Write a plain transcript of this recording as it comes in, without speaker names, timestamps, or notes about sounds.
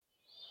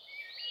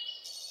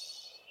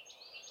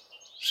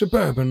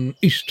suburban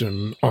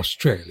eastern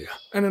Australia,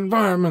 an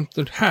environment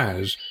that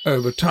has,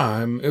 over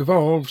time,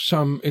 evolved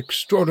some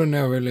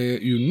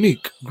extraordinarily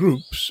unique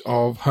groups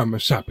of Homo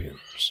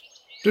sapiens.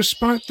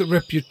 Despite the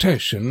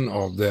reputation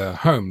of their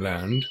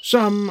homeland,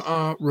 some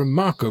are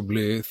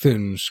remarkably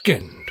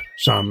thin-skinned.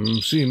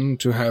 Some seem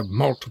to have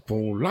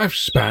multiple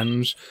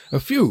lifespans. A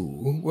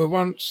few were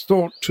once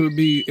thought to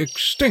be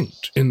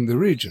extinct in the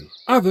region.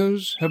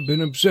 Others have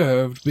been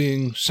observed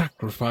being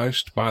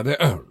sacrificed by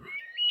their own.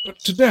 But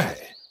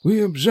today, we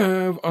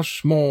observe a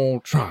small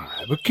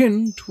tribe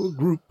akin to a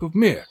group of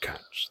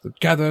meerkats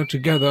that gather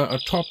together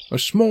atop a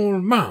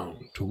small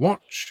mound to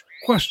watch,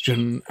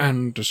 question,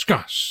 and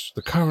discuss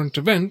the current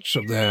events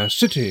of their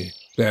city,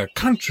 their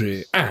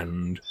country,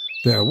 and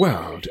their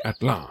world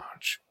at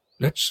large.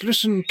 Let's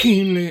listen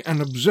keenly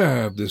and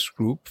observe this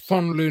group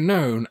fondly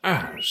known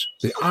as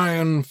the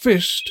Iron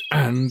Fist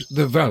and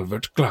the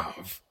Velvet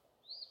Glove.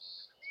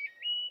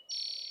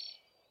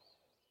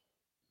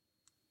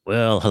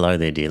 Well, hello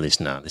there, dear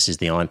listener. This is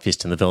the Iron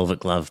Fist and the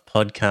Velvet Glove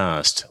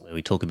podcast, where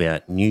we talk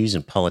about news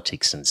and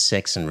politics and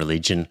sex and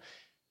religion.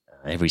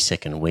 Every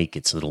second week,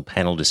 it's a little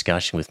panel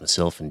discussion with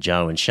myself and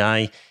Joe and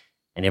Shay.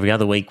 And every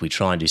other week, we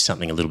try and do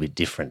something a little bit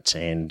different.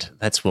 And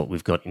that's what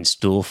we've got in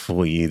store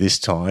for you this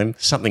time,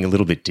 something a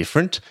little bit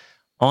different.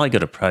 I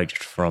got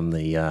approached from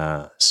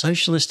the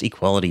Socialist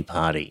Equality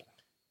Party,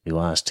 who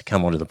asked to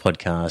come onto the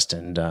podcast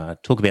and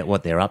talk about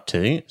what they're up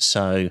to.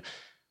 So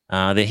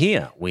they're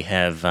here. We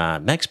have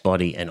Max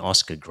Boddy and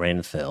Oscar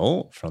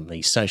Grenfell from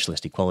the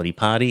Socialist Equality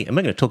Party, and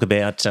we're going to talk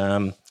about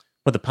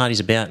what the party's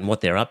about and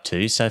what they're up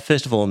to. So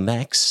first of all,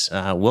 Max,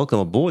 welcome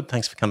aboard.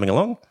 Thanks for coming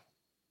along.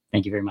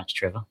 Thank you very much,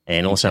 Trevor.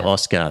 And also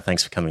Oscar,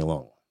 thanks for coming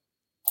along.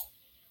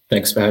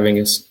 Thanks for having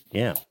us.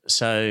 Yeah.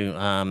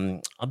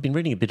 So I've been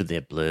reading a bit of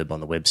their blurb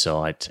on the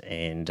website,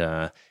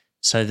 and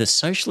so the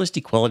Socialist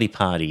Equality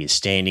Party is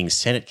standing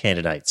Senate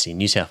candidates in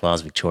New South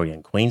Wales, Victoria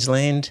and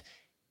Queensland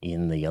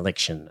in the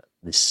election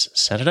this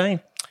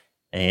Saturday,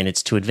 and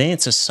it's to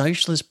advance a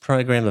socialist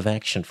program of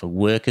action for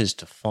workers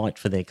to fight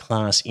for their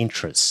class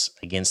interests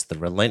against the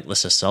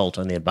relentless assault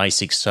on their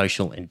basic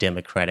social and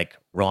democratic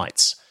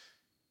rights.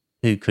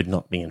 Who could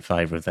not be in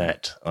favour of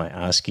that, I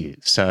ask you?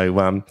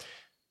 So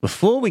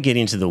before we get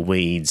into the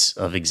weeds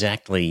of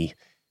exactly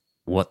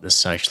what the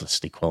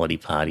Socialist Equality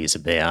Party is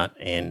about,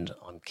 and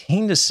I'm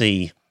keen to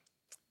see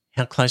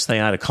how close they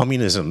are to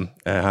communism,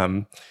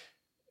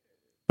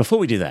 before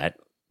we do that,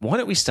 why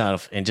don't we start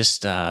off and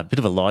just a bit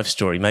of a life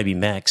story? Maybe,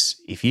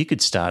 Max, if you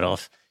could start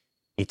off.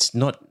 It's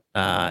not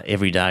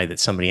every day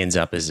that somebody ends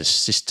up as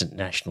Assistant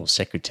National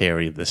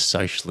Secretary of the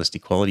Socialist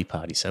Equality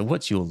Party. So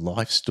what's your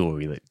life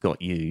story that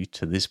got you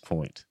to this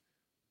point?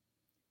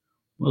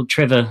 Well,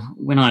 Trevor,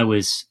 when I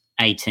was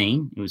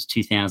 18, it was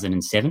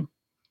 2007,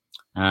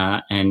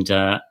 and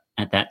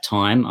at that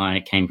time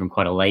I came from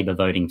quite a Labor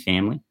voting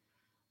family.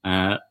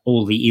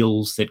 All the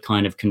ills that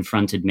kind of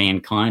confronted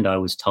mankind, I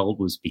was told,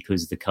 was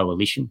because the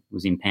coalition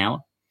was in power.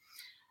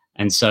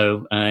 And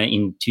so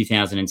in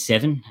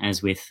 2007,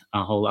 as with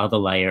a whole other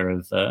layer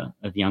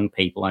of young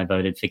people, I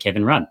voted for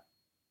Kevin Rudd.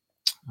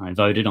 I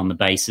voted on the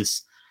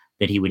basis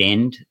that he would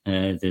end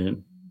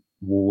the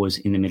wars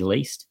in the Middle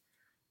East,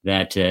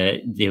 that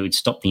they would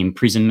stop the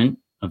imprisonment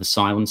of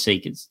asylum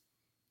seekers,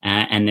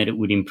 and that it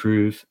would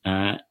improve,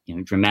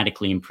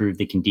 dramatically improve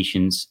the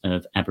conditions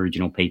of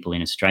Aboriginal people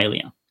in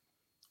Australia.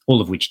 All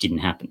of which didn't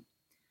happen.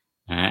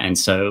 And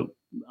so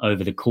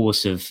over the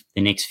course of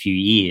the next few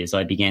years,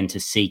 I began to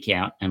seek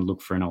out and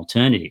look for an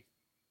alternative.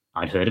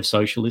 I'd heard of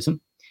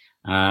socialism.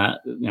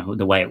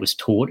 The way it was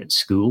taught at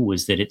school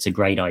was that it's a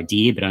great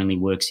idea, but only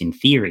works in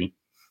theory.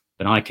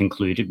 But I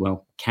concluded,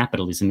 well,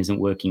 capitalism isn't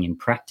working in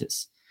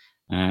practice.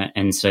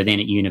 And so then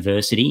at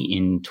university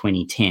in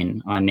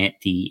 2010, I met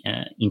the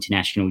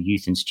International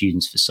Youth and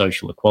Students for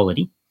Social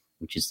Equality,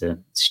 which is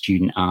the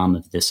student arm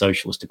of the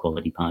Socialist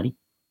Equality Party.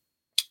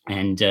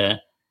 And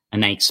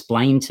they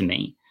explained to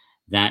me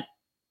that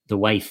the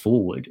way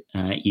forward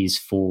is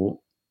for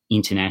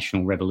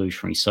international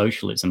revolutionary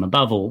socialism.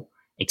 Above all,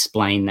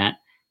 explain that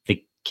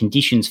the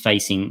conditions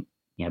facing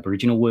the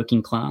Aboriginal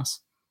working class,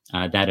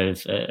 that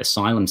of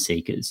asylum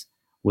seekers,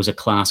 was a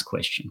class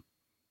question,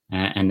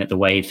 and that the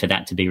way for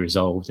that to be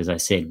resolved, as I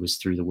said, was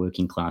through the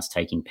working class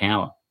taking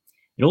power.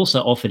 It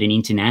also offered an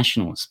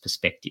internationalist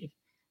perspective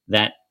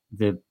that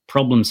the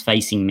problems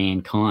facing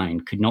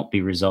mankind could not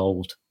be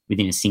resolved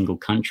within a single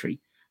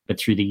country, but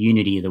through the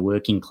unity of the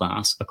working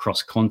class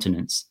across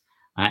continents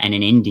and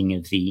an ending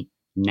of the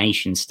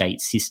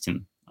nation-state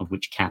system of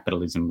which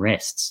capitalism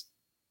rests.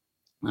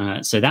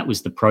 So that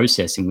was the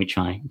process in which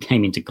I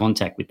came into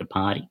contact with the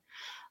party.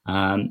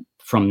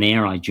 From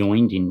there, I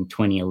joined in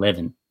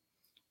 2011,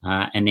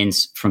 and then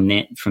from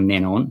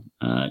then on,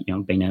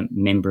 been a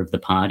member of the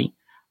party,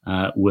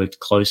 worked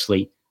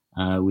closely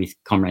with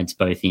comrades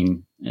both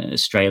in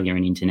Australia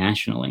and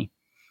internationally,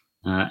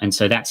 and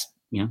so that's,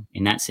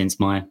 in that sense,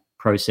 my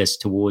process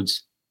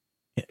towards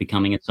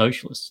becoming a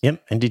socialist.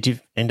 Yep. And did you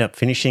end up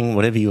finishing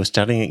whatever you were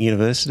studying at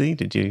university?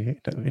 Did you?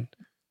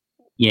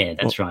 Yeah,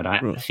 that's right.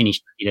 I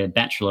finished did a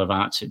Bachelor of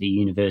Arts at the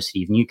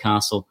University of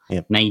Newcastle,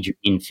 major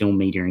in film,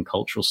 media and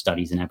cultural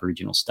studies and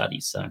Aboriginal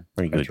studies. So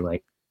very good.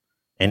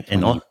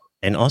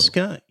 And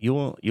Oscar,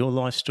 your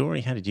life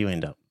story, how did you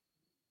end up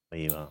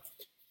where you are?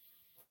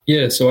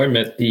 Yeah, so I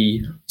met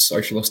the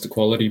Socialist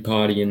Equality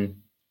Party in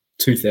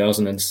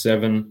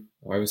 2007.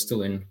 I was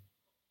still in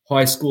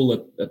high school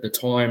at the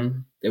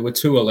time. There were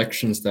two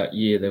elections that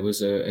year. There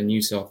was a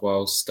New South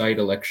Wales state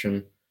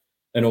election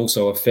and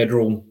also a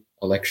federal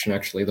election,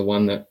 actually, the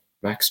one that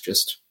Max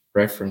just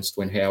referenced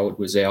when Howard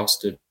was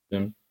ousted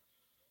and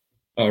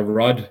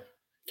Rudd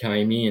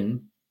came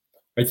in.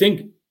 I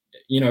think,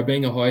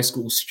 being a high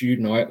school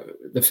student,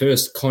 the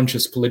first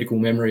conscious political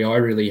memory I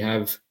really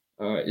have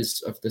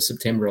is of the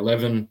September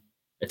 11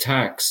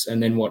 attacks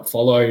and then what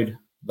followed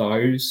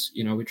those,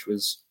 which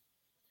was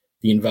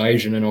the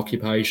invasion and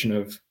occupation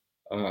of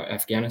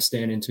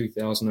Afghanistan in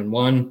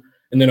 2001.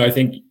 And then I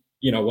think,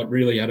 what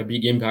really had a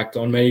big impact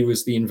on me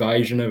was the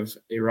invasion of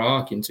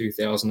Iraq in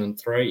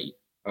 2003,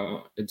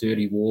 a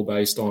dirty war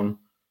based on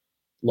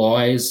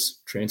lies,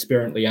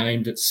 transparently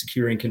aimed at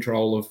securing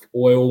control of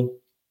oil.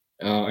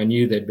 I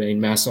knew there'd been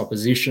mass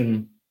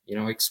opposition,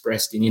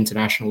 expressed in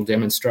international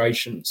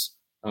demonstrations,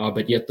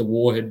 but yet the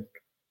war had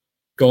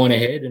gone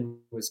ahead and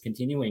was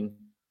continuing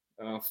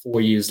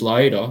 4 years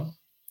later.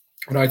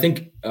 And I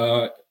think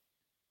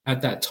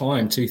at that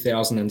time,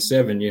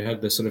 2007, you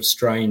had the sort of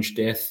strange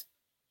death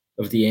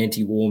of the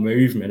anti-war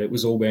movement. It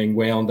was all being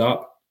wound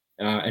up.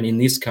 And in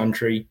this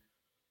country,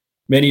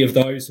 many of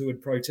those who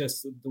had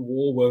protested the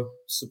war were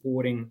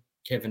supporting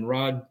Kevin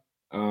Rudd,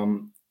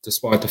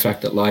 despite the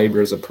fact that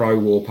Labor is a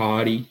pro-war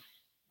party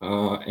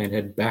and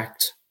had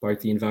backed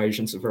both the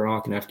invasions of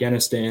Iraq and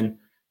Afghanistan.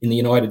 In the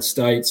United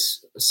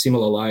States,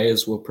 similar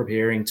layers were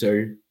preparing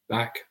to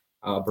back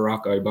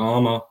Barack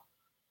Obama,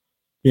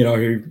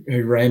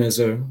 who ran as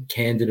a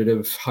candidate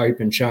of hope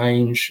and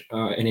change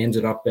and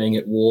ended up being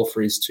at war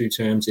for his 2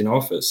 terms in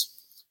office.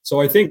 So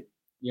I think,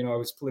 I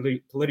was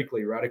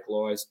politically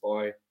radicalised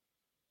by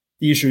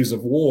the issues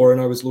of war,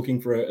 and I was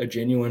looking for a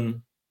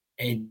genuine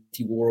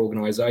anti-war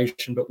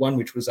organisation, but one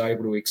which was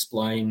able to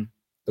explain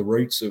the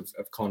roots of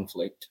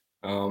conflict.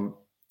 And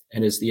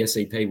as the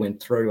SEP went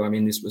through,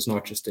 this was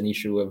not just an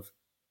issue of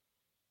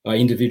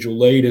individual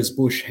leaders,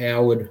 Bush,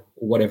 Howard,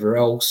 or whatever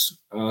else.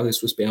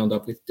 This was bound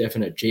up with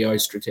definite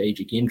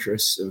geostrategic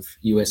interests of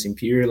US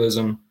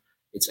imperialism,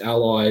 its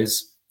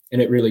allies,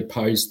 and it really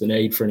posed the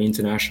need for an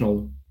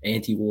international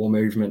anti-war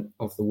movement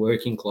of the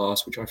working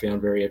class, which I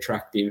found very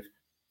attractive,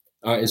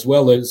 as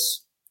well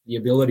as the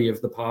ability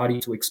of the party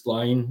to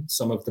explain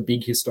some of the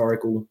big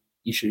historical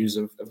issues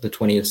of the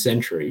 20th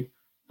century.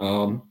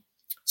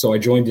 So I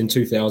joined in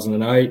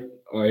 2008.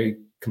 I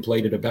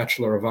completed a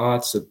Bachelor of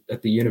Arts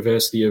at the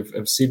University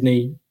of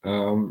Sydney,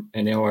 and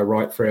now I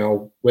write for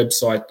our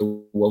website,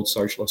 the World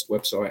Socialist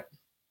website.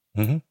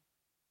 Mm-hmm.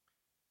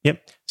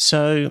 Yep.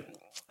 So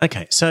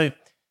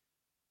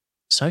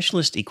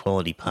Socialist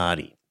Equality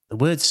Party. The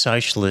word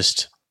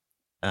socialist,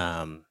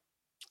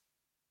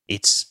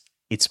 it's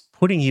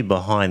putting you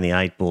behind the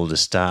 8 ball to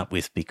start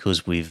with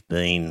because we've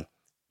been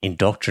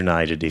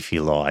indoctrinated, if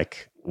you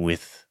like,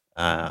 with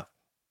a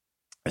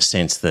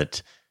sense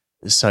that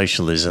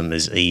socialism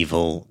is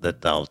evil,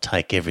 that they'll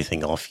take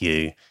everything off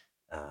you.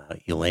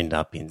 You'll end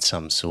up in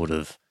some sort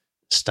of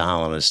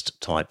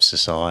Stalinist type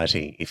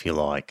society, if you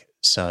like.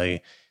 So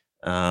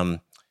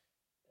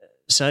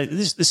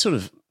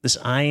this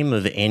aim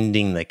of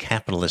ending the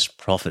capitalist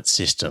profit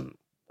system.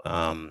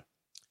 How's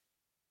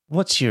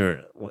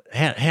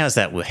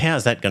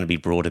that going to be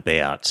brought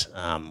about?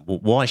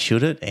 Why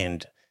should it?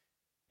 And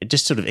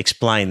just sort of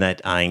explain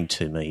that aim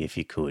to me, if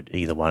you could,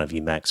 either one of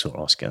you, Max or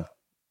Oscar.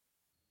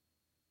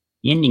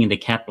 The ending of the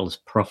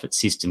capitalist profit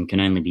system can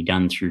only be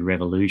done through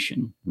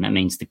revolution, and that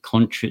means the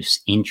conscious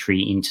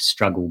entry into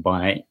struggle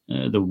by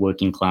the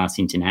working class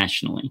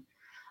internationally.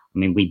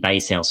 We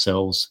base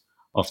ourselves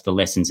off the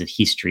lessons of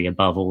history,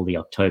 above all the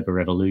October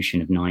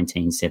Revolution of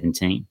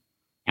 1917.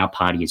 Our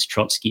party is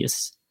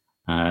Trotskyists.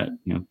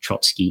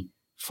 Trotsky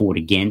fought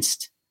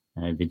against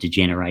the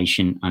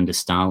degeneration under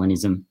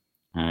Stalinism,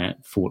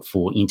 fought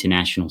for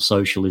international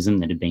socialism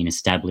that had been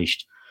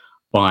established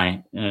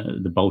by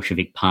the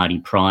Bolshevik Party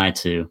prior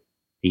to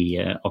the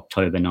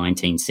October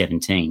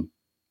 1917.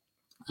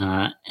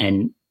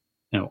 And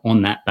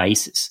on that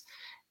basis,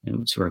 it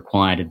was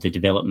required of the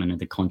development of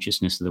the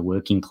consciousness of the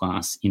working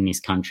class in this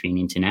country and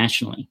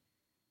internationally.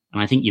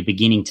 And I think you're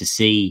beginning to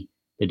see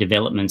the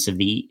developments of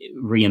the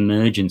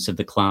re-emergence of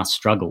the class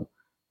struggle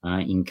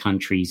in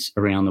countries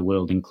around the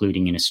world,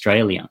 including in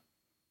Australia.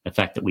 The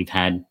fact that we've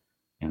had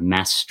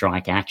mass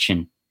strike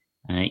action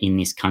in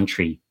this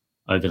country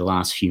over the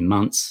last few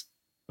months,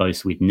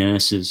 both with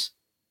nurses,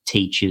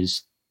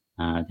 teachers,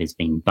 there's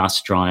been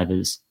bus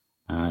drivers,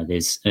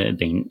 there's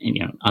been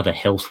other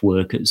health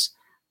workers,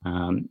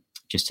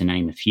 just to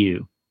name a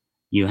few.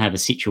 You have a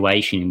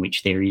situation in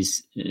which there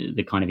is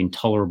the kind of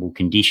intolerable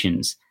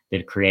conditions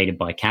that are created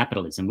by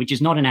capitalism, which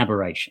is not an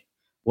aberration.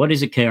 What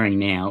is occurring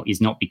now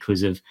is not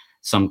because of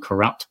some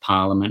corrupt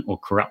parliament or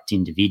corrupt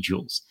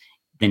individuals.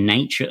 The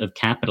nature of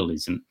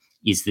capitalism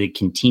is the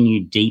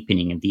continued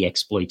deepening of the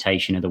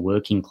exploitation of the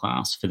working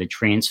class for the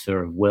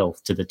transfer of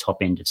wealth to the top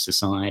end of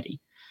society.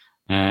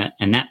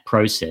 And that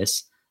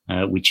process,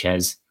 which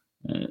has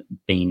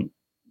been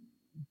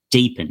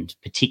deepened,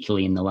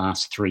 particularly in the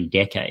last 3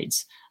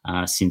 decades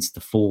since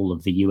the fall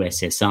of the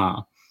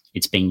USSR,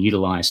 it's been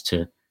utilised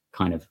to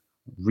kind of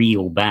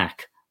reel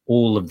back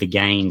all of the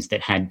gains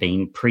that had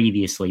been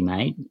previously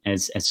made,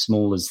 as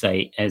small as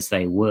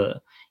they were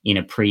in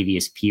a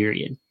previous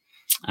period,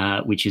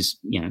 which is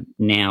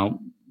now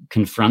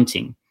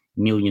confronting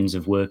millions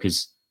of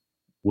workers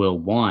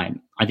worldwide.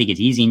 I think it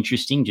is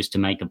interesting, just to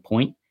make a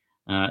point.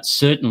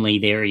 Certainly,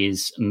 there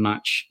is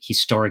much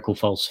historical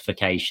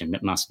falsification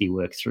that must be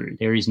worked through.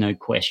 There is no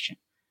question.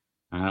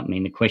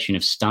 The question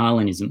of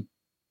Stalinism,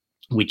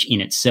 which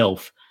in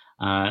itself,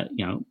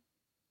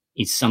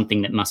 is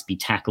something that must be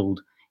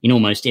tackled in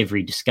almost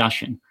every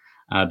discussion,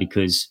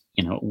 because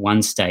at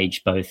one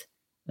stage both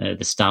the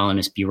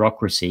Stalinist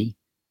bureaucracy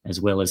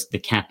as well as the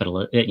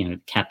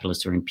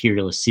capitalist or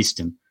imperialist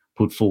system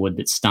put forward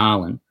that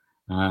Stalin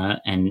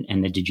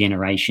and the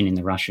degeneration in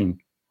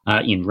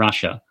in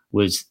Russia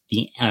was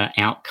the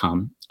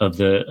outcome of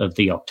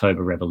the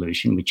October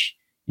Revolution, which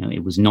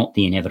it was not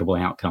the inevitable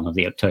outcome of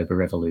the October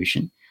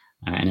Revolution.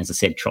 And as I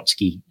said,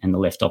 Trotsky and the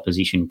left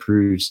opposition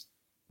proves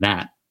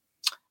that.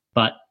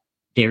 But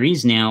there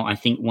is now, I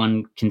think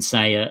one can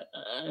say, a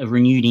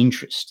renewed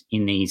interest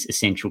in these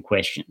essential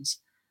questions.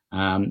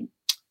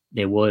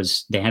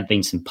 There have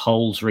been some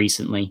polls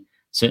recently,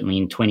 certainly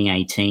in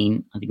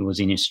 2018, I think it was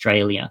in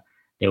Australia,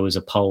 there was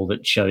a poll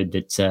that showed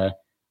that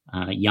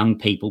young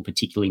people,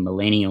 particularly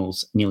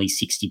millennials, nearly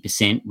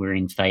 60% were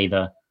in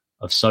favour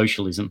of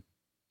socialism.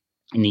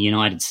 In the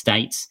United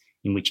States,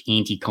 in which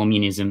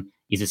anti-communism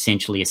is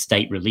essentially a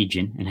state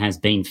religion and has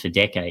been for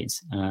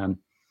decades,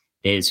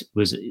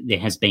 there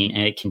has been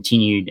a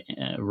continued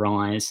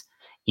rise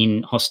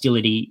in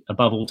hostility,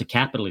 above all, to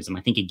capitalism.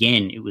 I think,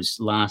 again, it was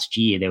last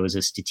year there was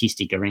a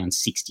statistic around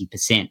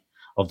 60%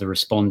 of the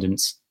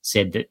respondents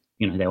said that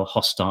they were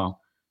hostile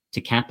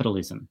to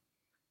capitalism.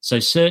 So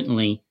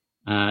certainly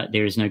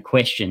there is no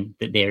question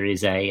that there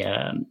is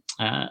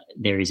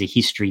a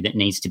history that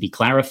needs to be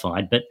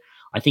clarified. But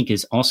I think,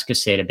 as Oscar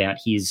said about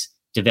his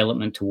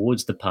development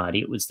towards the party,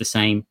 it was the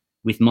same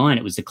with mine.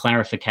 It was the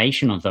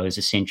clarification of those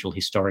essential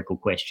historical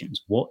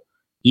questions. What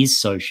is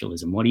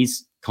socialism? What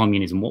is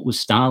communism? What was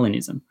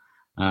Stalinism?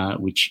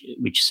 Which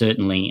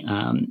certainly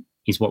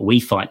is what we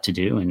fight to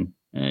do, and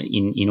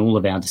in all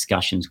of our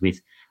discussions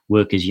with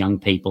workers, young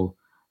people,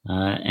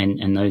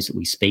 and those that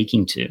we're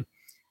speaking to.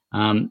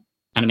 And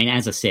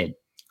as I said,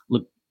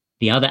 look,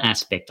 the other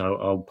aspect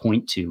I'll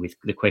point to with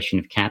the question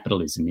of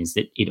capitalism is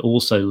that it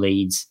also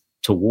leads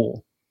to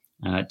war,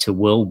 to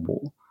world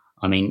war.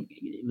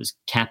 It was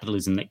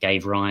capitalism that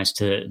gave rise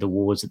to the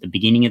wars at the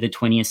beginning of the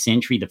 20th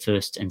century, the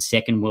First and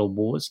Second World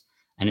Wars,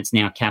 and it's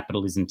now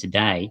capitalism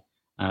today,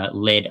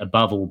 led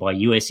above all by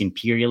US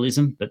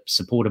imperialism, but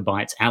supported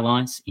by its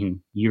allies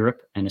in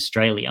Europe and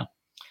Australia,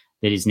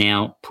 that is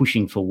now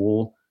pushing for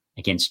war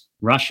against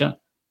Russia,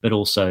 but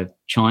also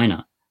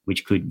China,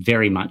 which could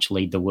very much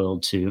lead the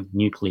world to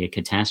nuclear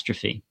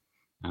catastrophe.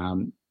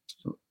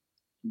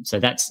 So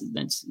that's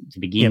to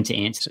begin to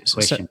answer the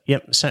question.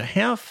 So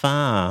how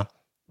far,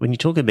 when you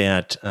talk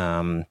about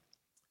sort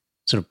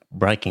of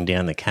breaking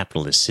down the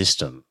capitalist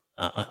system,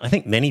 I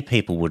think many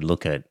people would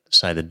look at,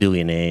 say, the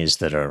billionaires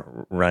that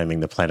are roaming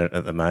the planet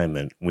at the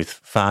moment with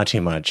far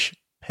too much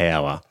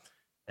power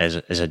as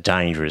a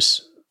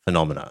dangerous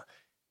phenomena,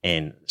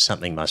 and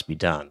something must be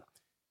done.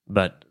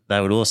 But they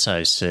would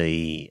also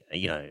see,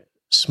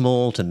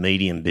 small to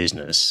medium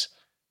business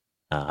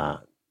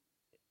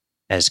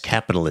as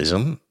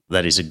capitalism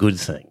that is a good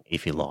thing,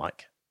 if you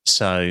like.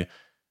 So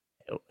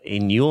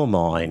in your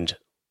mind,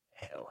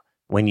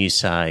 when you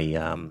say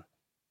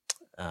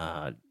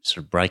sort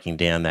of breaking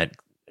down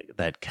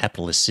that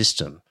capitalist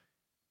system,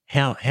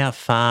 how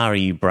far are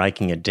you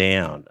breaking it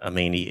down?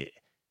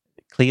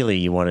 Clearly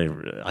you want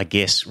to, I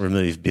guess,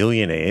 remove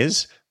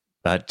billionaires,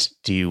 but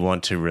do you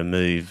want to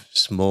remove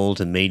small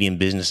to medium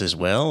business as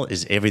well?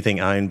 Is everything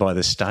owned by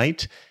the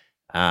state?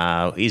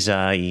 Is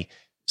a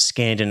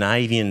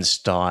Scandinavian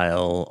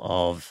style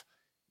of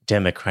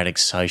democratic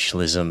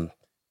socialism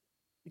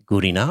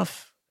good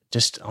enough?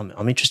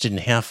 I'm interested in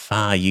how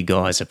far you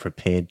guys are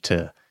prepared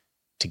to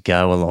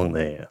go along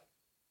there.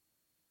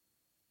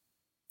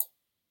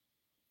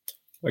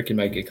 I can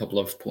make a couple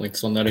of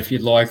points on that if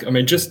you'd like.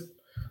 Just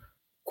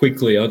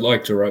quickly, I'd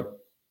like to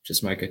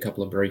just make a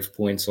couple of brief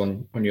points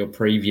on your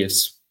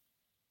previous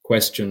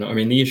question.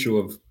 The issue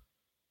of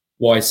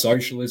why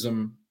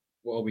socialism?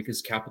 Well,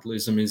 because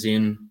capitalism is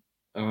in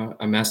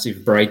a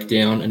massive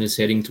breakdown and is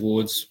heading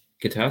towards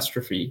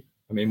catastrophe.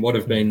 What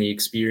have been the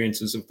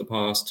experiences of the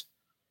past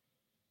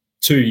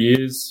 2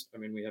 years?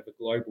 We have a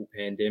global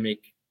pandemic,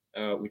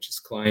 which has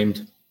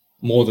claimed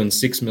more than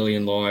 6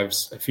 million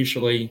lives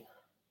officially,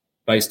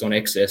 based on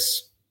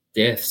excess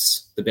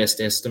deaths. The best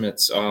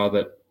estimates are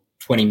that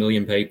 20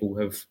 million people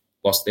have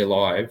lost their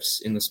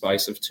lives in the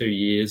space of 2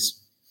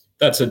 years.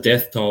 That's a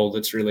death toll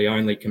that's really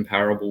only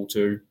comparable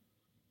to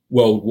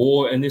World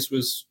War, and this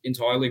was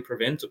entirely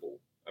preventable.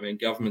 I mean,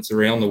 governments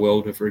around the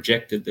world have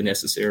rejected the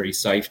necessary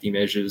safety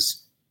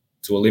measures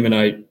to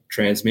eliminate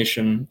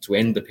transmission, to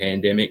end the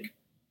pandemic,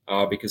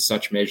 because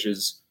such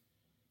measures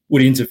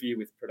would interfere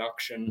with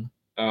production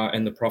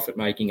and the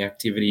profit-making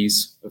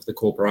activities of the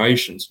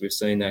corporations. We've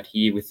seen that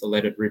here with the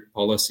let-it-rip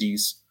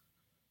policies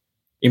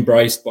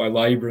embraced by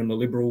Labor and the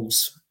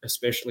Liberals,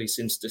 especially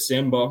since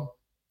December.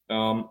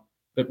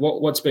 But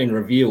what's been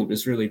revealed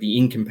is really the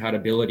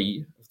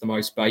incompatibility of the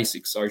most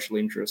basic social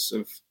interests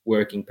of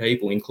working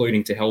people,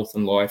 including to health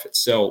and life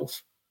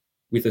itself,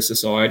 with a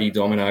society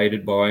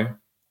dominated by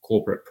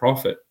corporate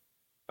profit.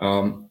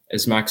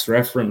 As Max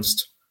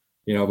referenced,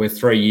 we're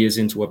 3 years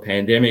into a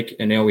pandemic,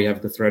 and now we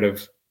have the threat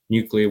of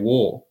nuclear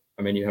war.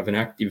 I mean, you have an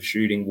active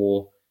shooting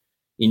war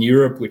in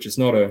Europe, which is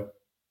not a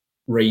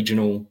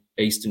regional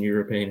Eastern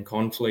European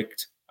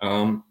conflict.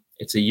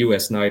 It's a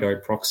US-NATO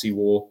proxy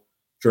war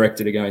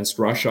directed against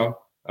Russia,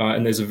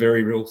 and there's a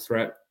very real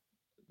threat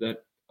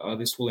that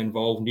this will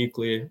involve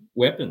nuclear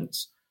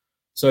weapons.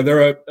 So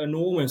there are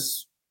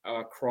enormous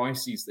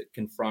crises that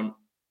confront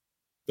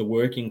the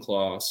working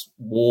class: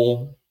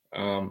 war,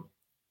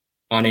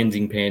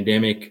 unending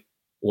pandemic,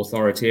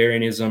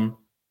 authoritarianism,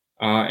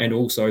 and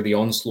also the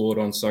onslaught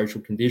on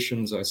social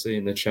conditions. I see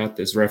in the chat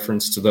there's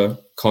reference to the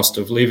cost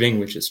of living,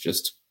 which is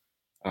just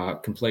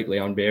completely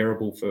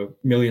unbearable for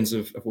millions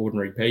of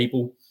ordinary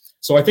people.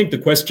 So I think the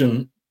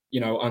question,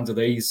 under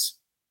these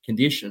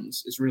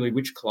conditions is really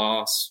which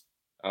class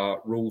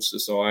rules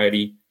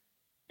society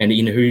and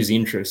in whose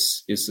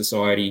interests is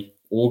society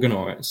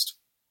organised.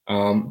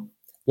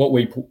 What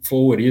we put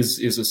forward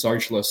is a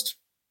socialist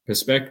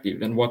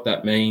perspective, and what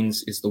that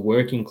means is the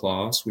working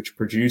class, which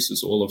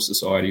produces all of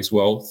society's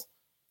wealth,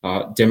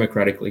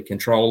 democratically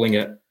controlling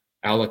it,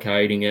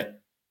 allocating it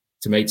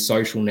to meet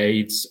social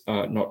needs,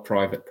 not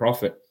private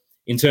profit.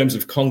 In terms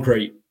of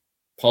concrete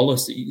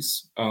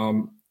policies,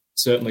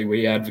 certainly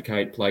we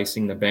advocate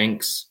placing the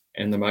banks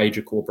and the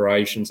major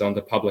corporations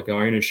under public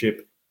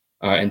ownership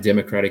and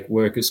democratic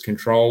workers'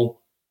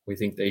 control. We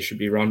think they should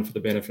be run for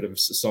the benefit of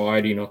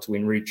society, not to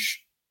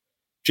enrich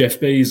Jeff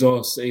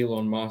Bezos,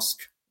 Elon Musk,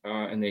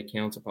 and their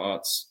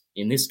counterparts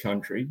in this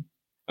country.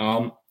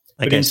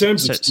 But in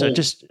terms of small,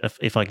 just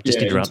if I could just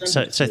interrupt,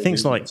 so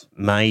things like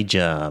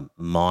major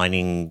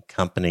mining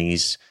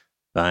companies,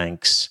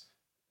 banks,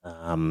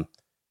 I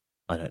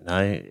don't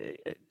know,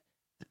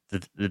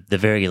 the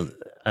very,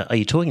 are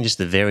you talking just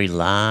the very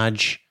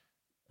large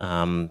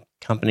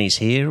companies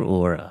here,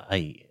 or are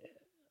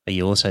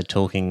you also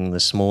talking the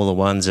smaller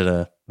ones that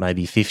are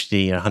maybe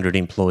 50 or 100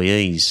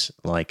 employees?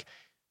 Like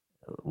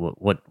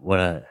what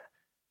are,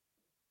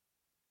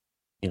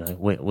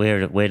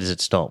 where does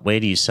it stop? Where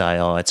do you say,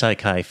 it's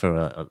okay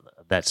for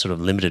that sort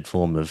of limited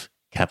form of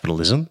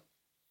capitalism,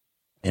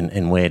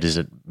 and where does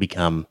it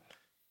become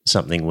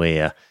something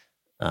where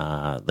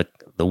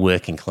the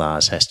working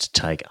class has to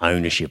take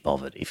ownership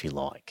of it, if you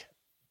like?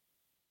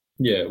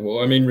 Yeah, well,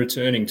 I mean,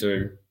 returning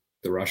to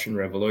the Russian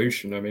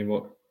Revolution, I mean,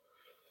 what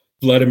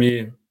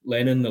Vladimir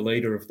Lenin, the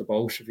leader of the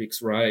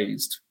Bolsheviks,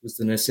 raised was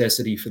the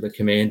necessity for the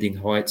commanding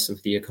heights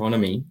of the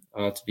economy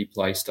to be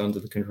placed under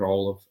the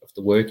control of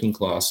the working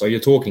class. So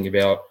you're talking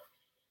about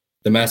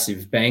the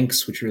massive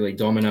banks, which really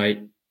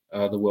dominate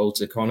the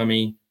world's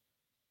economy,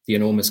 the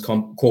enormous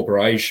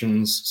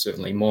corporations,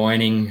 certainly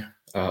mining,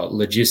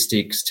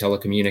 logistics,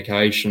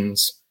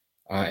 telecommunications,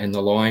 and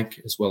the like,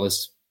 as well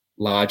as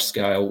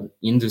large-scale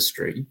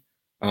industry.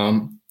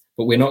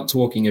 But we're not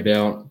talking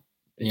about,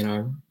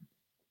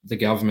 the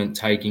government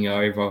taking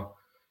over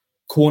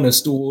corner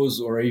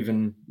stores or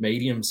even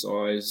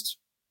medium-sized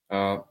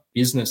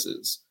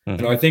businesses. Mm-hmm.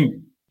 And I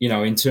think,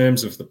 in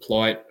terms of the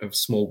plight of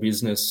small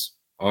business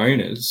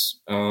owners,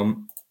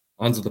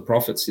 under the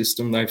profit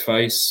system, they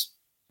face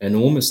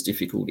enormous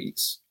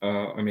difficulties.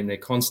 I mean, they're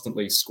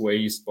constantly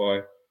squeezed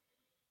by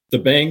the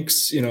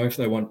banks. If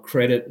they want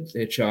credit,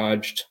 they're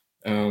charged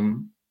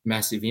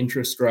massive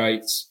interest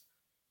rates.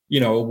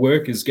 A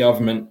workers'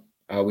 government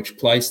which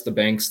placed the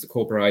banks, the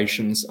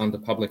corporations under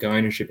public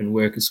ownership and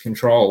workers'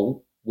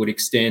 control would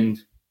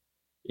extend,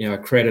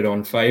 credit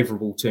on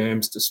favourable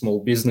terms to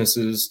small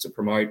businesses to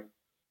promote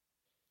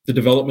the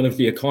development of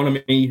the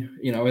economy,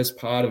 as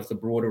part of the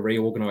broader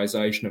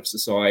reorganisation of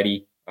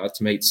society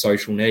to meet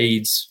social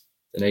needs,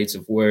 the needs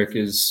of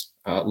workers,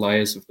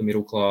 layers of the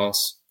middle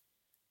class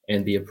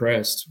and the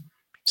oppressed.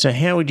 So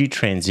how would you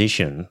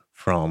transition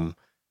from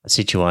a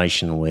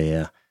situation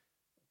where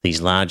these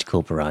large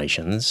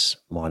corporations,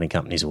 mining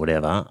companies or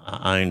whatever,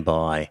 are owned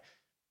by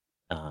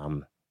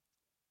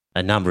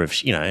a number of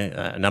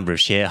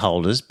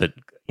shareholders, but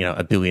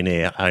a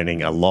billionaire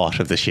owning a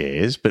lot of the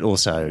shares, but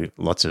also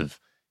lots of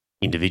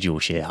individual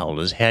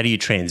shareholders? How do you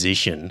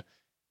transition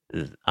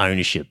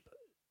ownership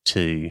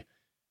to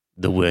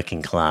the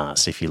working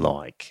class, if you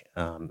like,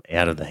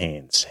 out of the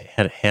hands?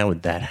 How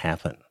would that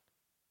happen?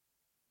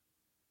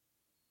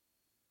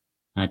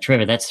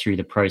 Trevor, that's through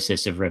the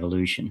process of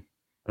revolution.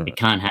 It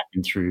can't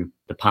happen through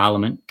the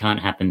parliament, can't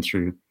happen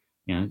through,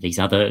 these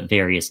other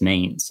various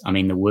means. I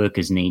mean, the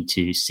workers need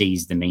to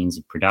seize the means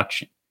of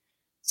production.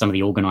 some of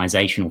the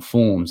organisational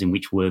forms in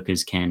which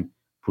workers can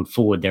put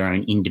forward their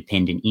own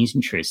independent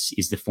interests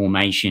is the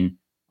formation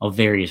of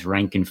various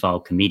rank and file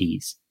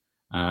committees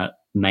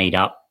made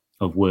up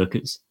of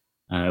workers,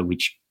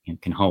 which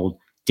can hold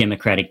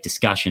democratic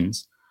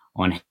discussions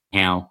on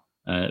how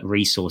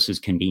resources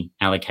can be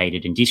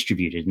allocated and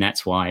distributed. And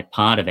that's why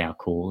part of our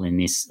call in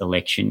this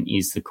election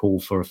is the call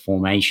for a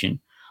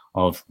formation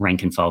of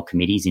rank and file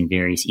committees in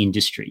various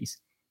industries,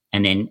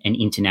 and then an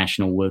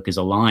international workers'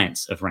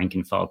 alliance of rank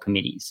and file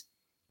committees.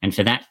 And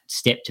for that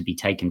step to be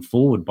taken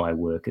forward by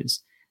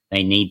workers,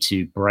 they need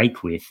to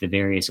break with the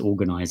various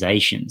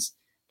organisations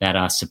that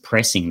are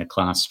suppressing the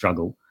class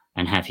struggle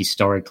and have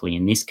historically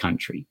in this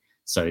country.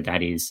 So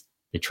that is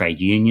the trade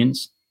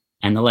unions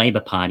and the Labor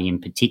Party in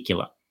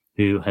particular,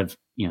 who have,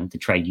 the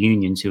trade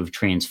unions who have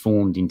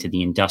transformed into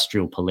the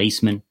industrial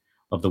policemen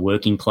of the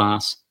working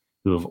class,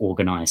 who have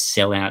organised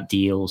sellout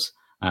deals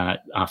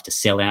after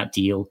sellout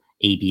deal,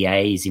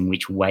 EBAs in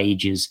which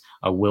wages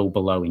are well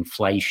below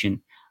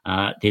inflation.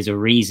 There's a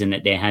reason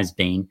that there has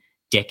been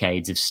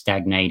decades of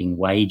stagnating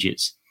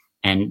wages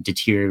and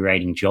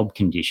deteriorating job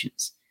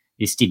conditions.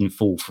 This didn't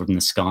fall from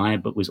the sky,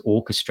 but was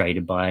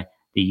orchestrated by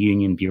the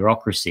union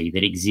bureaucracy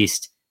that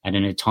exists at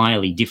an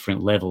entirely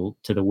different level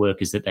to the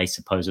workers that they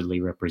supposedly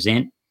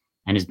represent,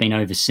 and has been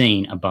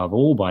overseen above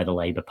all by the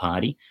Labor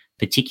Party,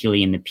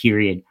 particularly in the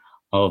period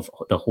of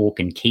the Hawke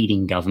and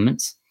Keating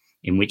governments,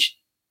 in which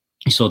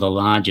you saw the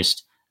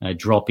largest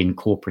drop in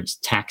corporate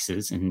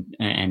taxes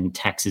and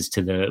taxes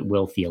to the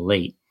wealthy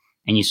elite.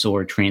 And you saw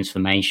a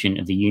transformation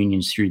of the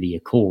unions through the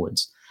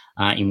Accords,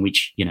 in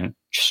which,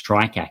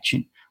 strike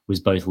action was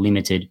both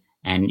limited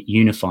and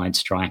unified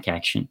strike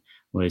action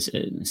was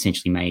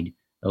essentially made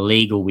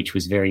illegal, which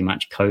was very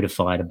much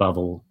codified above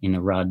all in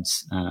the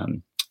Rudd's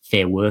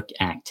Fair Work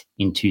Act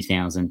in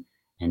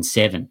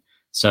 2007.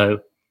 So,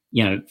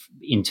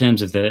 in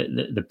terms of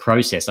the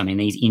process, I mean,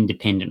 these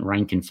independent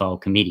rank and file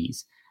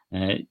committees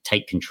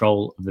take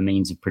control of the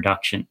means of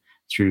production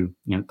through,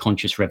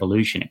 conscious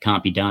revolution. It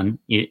can't be done,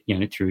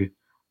 through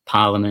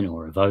parliament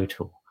or a vote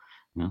or,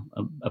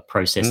 a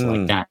process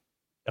like that.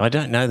 I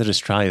don't know that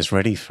Australia's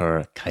ready for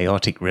a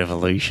chaotic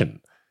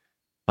revolution.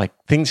 Like,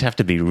 things have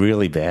to be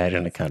really bad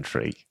in a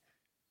country,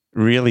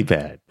 really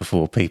bad,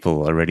 before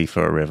people are ready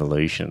for a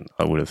revolution,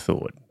 I would have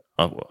thought.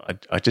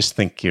 I just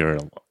think you're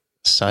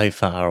so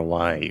far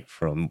away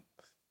from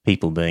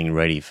people being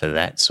ready for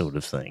that sort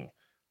of thing.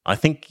 I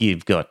think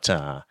you've got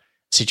a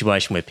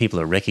situation where people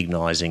are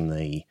recognising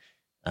the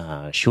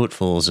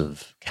shortfalls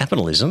of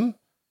capitalism,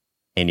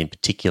 and in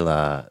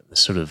particular, the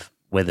sort of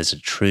where there's a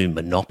true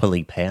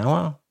monopoly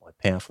power by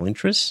powerful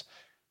interests.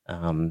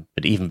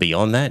 But even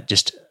beyond that,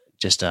 just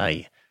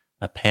a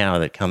power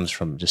that comes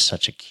from just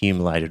such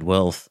accumulated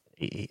wealth.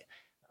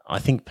 I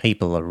think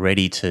people are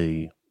ready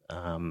to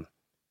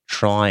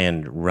try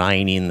and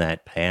rein in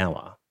that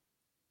power.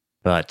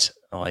 But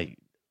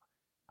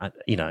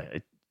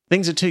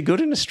things are too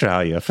good in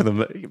Australia for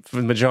the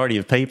majority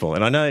of people.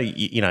 And I know,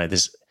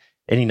 there's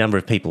any number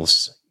of people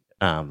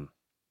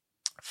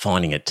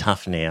finding it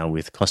tough now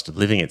with cost of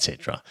living,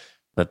 etc.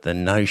 But the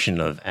notion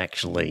of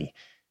actually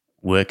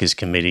workers'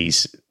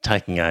 committees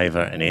taking over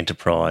an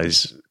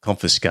enterprise,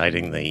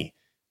 confiscating the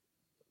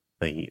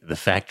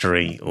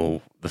factory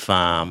or the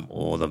farm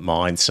or the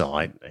mine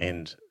site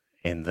and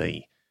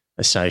the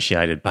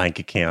associated bank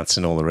accounts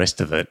and all the rest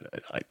of it,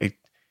 it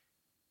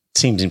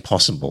seems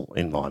impossible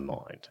in my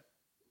mind.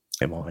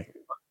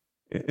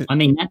 I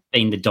mean, that's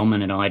been the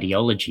dominant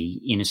ideology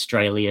in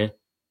Australia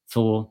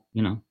for,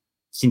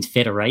 since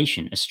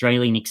Federation,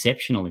 Australian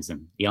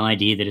exceptionalism, the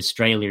idea that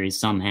Australia is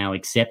somehow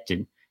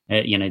accepted,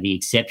 the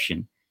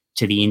exception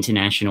to the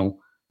international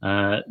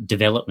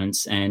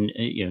developments and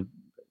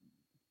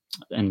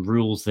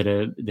rules that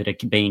are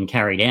being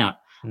carried out.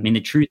 I mean,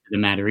 the truth of the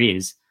matter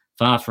is,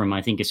 far from,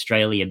 I think,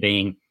 Australia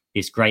being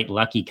this great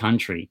lucky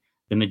country,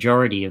 the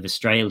majority of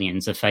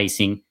Australians are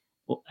facing,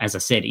 as I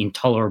said,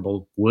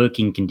 intolerable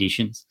working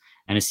conditions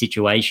and a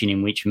situation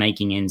in which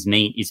making ends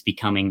meet is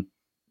becoming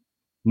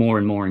more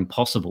and more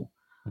impossible.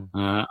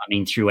 I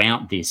mean,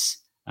 throughout this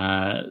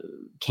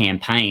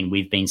campaign,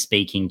 we've been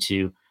speaking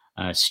to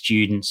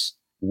students,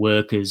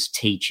 workers,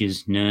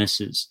 teachers,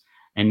 nurses,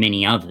 and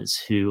many others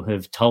who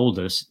have told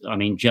us, I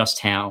mean, just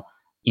how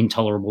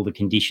intolerable the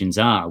conditions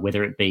are,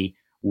 whether it be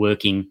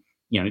working,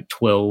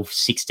 12,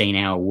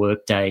 16-hour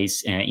work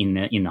days in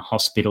the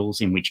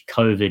hospitals in which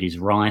COVID is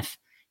rife.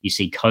 You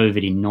see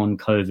COVID in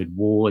non-COVID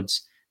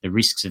wards, the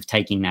risks of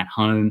taking that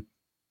home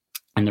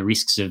and the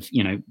risks of,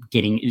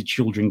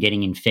 children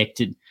getting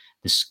infected.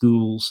 The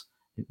schools,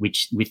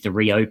 which with the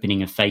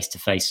reopening of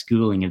face-to-face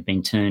schooling have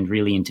been turned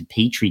really into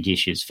petri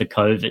dishes for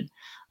COVID.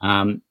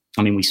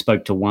 We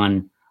spoke to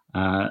one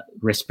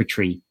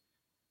respiratory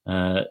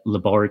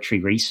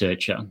laboratory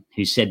researcher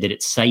who said that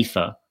it's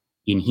safer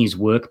in his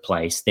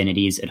workplace than it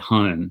is at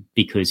home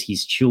because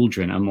his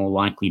children are more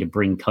likely to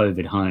bring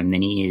COVID home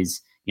than he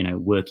is,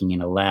 working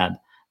in a lab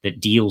that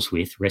deals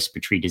with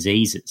respiratory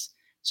diseases.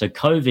 So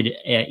COVID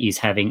is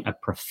having a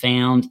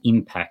profound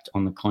impact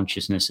on the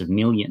consciousness of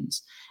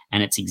millions,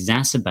 and it's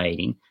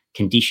exacerbating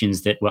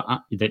conditions that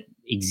that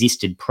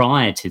existed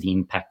prior to the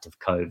impact of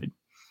COVID.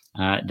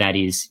 That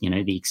is,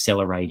 the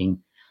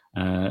accelerating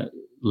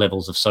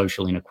levels of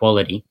social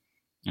inequality,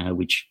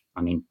 which,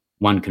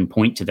 one can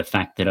point to the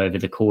fact that over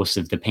the course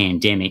of the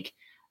pandemic,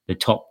 the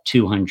top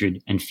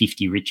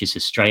 250 richest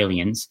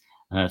Australians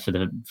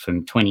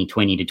from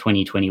 2020 to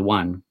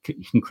 2021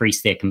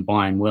 increased their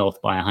combined wealth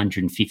by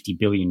 $150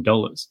 billion,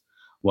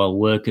 while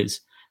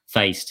workers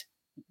faced,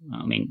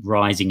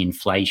 rising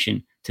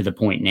inflation to the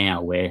point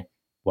now where,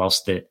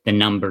 whilst the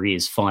number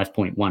is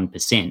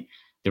 5.1%,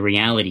 the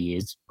reality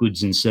is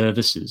goods and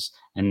services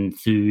and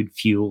food,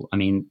 fuel,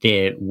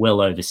 they're well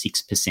over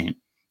 6%,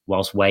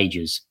 whilst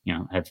wages,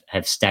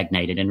 have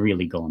stagnated and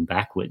really gone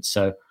backwards.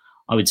 So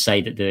I would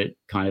say that the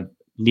kind of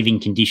living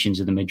conditions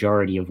of the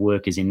majority of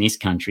workers in this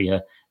country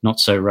are not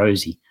so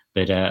rosy,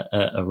 but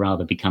are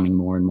rather becoming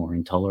more and more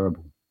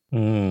intolerable.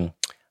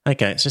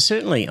 Okay, so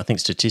certainly I think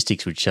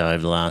statistics would show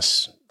over the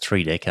last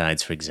 3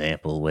 decades, for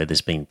example, where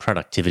there's been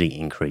productivity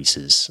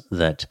increases,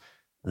 that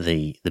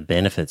the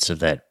benefits of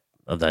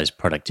those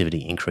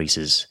productivity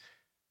increases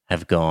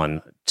have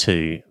gone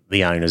to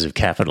the owners of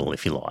capital,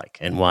 if you like,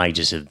 and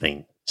wages have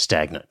been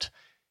stagnant.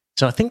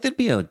 So I think there'd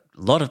be a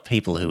lot of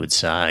people who would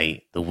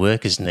say the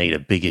workers need a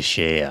bigger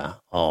share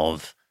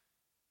of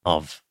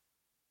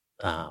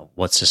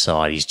what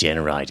society's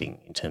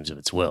generating in terms of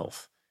its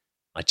wealth.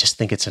 I just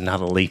think it's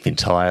another leap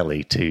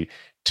entirely to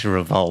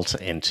revolt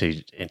and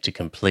to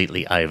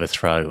completely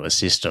overthrow a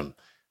system.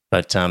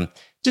 But so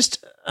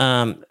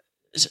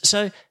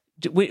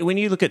when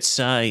you look at,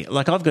 say,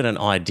 like I've got an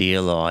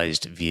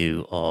idealised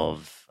view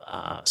of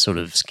sort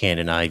of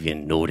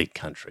Scandinavian Nordic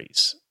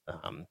countries,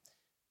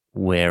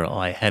 where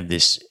I have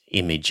this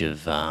image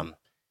of,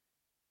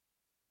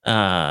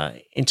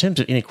 in terms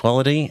of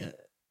inequality,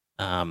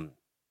 a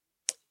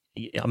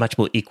much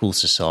more equal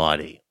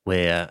society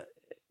where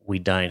we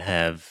don't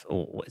have,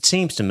 or it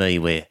seems to me,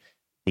 where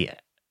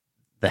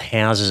the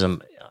houses are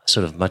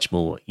sort of much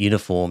more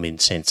uniform in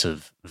sense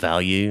of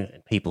value,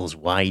 and people's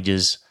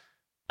wages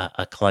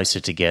are closer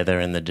together,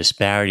 and the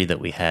disparity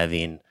that we have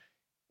in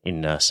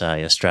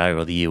say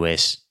Australia or the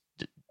US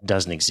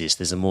doesn't exist.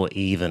 There's a more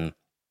even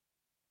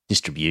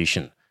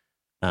distribution,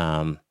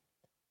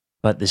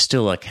 but there's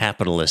still a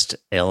capitalist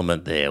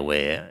element there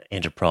where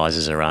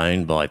enterprises are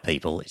owned by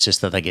people. It's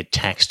just that they get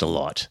taxed a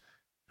lot,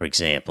 for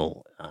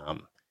example.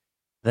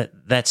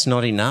 That's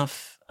not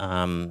enough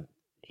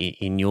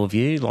in your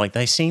view? Like,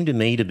 they seem to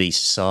me to be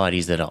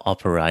societies that are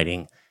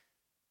operating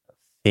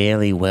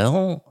fairly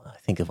well. I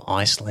think of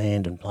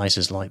Iceland and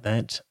places like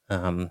that.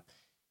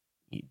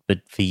 But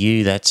for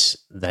you,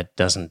 that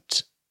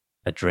doesn't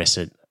address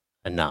it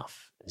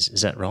enough.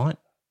 Is that right?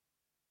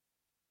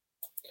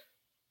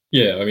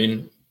 Yeah,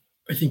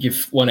 I think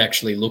if one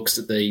actually looks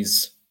at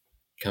these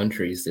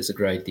countries, there's a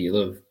great deal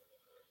of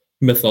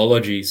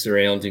mythology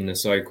surrounding the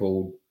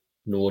so-called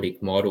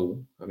Nordic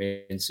model.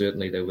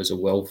 Certainly there was a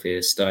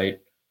welfare state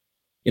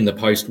in the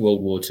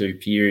post-World War II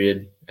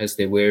period, as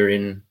there were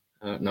in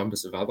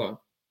numbers of other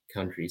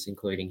countries,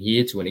 including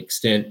here to an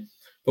extent.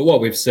 But what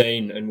we've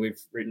seen, and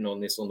we've written on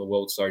this on the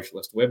World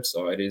Socialist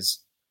website, is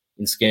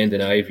in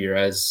Scandinavia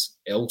as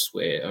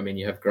elsewhere,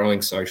 you have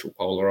growing social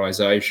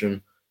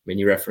polarisation.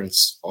 You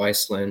reference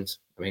Iceland.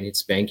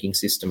 Its banking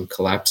system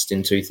collapsed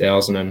in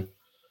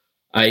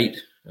 2008.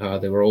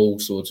 There were all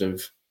sorts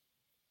of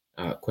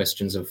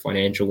questions of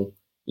financial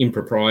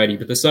impropriety,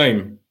 but the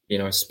same,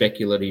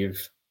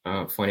 speculative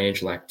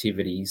financial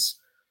activities,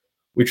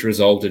 which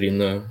resulted in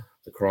the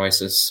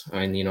crisis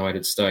in the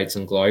United States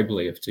and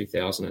globally of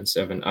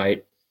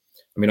 2007-8.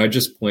 I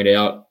just point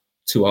out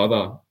 2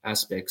 other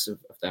aspects of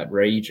that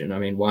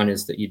region. One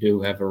is that you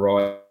do have a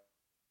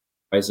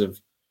rise of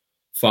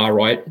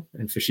far-right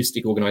and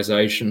fascistic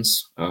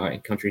organisations in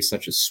countries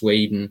such as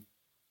Sweden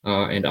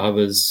and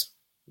others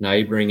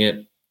neighbouring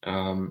it,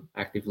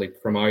 actively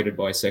promoted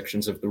by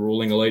sections of the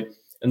ruling elite.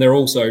 And they're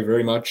also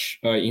very much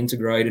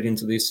integrated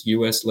into this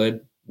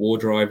US-led war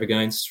drive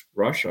against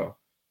Russia.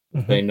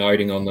 We've been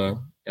noting on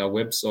our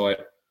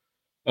website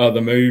the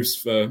moves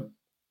for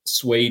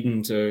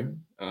Sweden to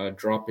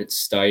drop its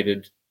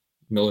stated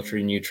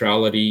military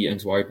neutrality and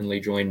to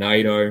openly join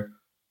NATO.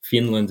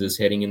 Finland is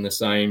heading in the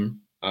same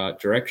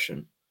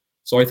direction.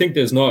 So I think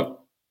there's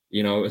not,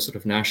 a sort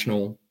of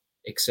national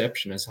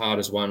exception, as hard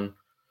as one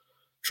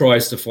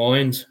tries to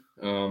find,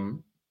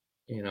 an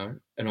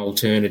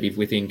alternative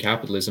within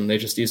capitalism. There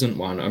just isn't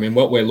one.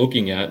 What we're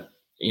looking at,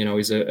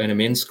 is an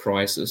immense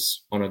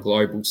crisis on a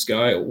global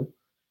scale.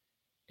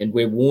 And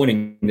we're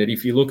warning that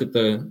if you look at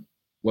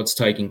what's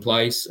taking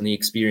place and the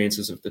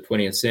experiences of the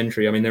 20th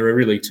century, there are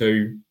really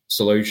 2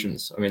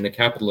 solutions. The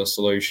capitalist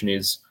solution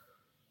is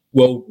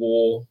world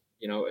war,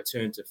 a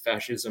turn to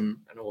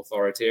fascism and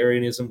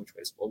authoritarianism, which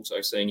we're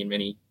also seeing in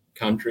many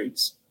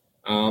countries.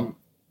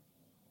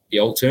 The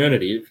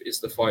alternative is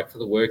the fight for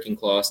the working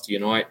class to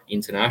unite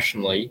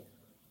internationally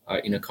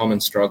in a common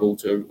struggle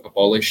to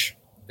abolish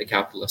the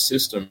capitalist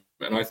system.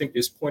 And I think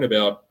this point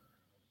about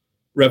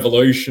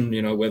revolution,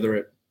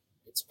 whether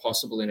it's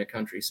possible in a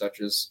country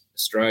such as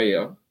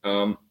Australia,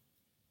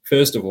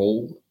 first of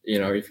all,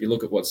 if you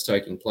look at what's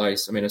taking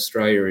place, I mean,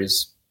 Australia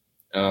is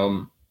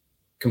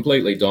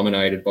completely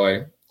dominated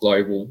by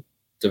global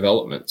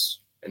developments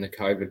and the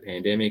COVID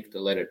pandemic, the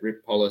let it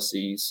rip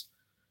policies,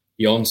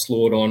 the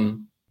onslaught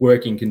on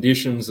working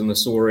conditions and the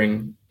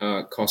soaring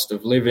cost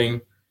of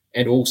living,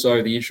 and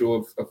also the issue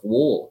of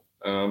war.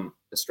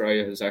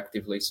 Australia has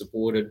actively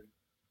supported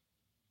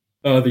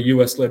the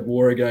US-led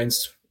war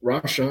against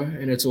Russia,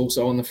 and it's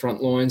also on the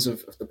front lines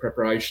of the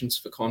preparations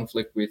for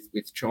conflict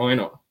with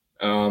China.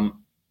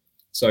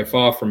 So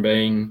far from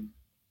being,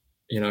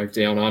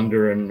 down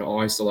under and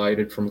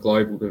isolated from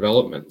global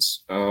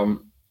developments,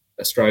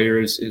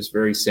 Australia is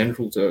very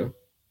central to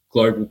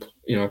global,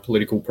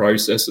 political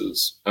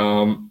processes,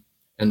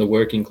 and the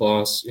working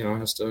class,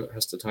 has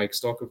to take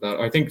stock of that.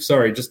 I think,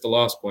 just the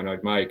last point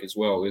I'd make as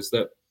well is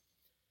that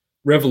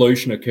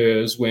revolution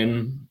occurs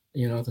when,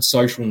 the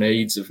social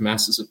needs of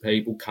masses of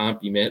people can't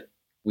be met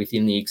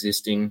within the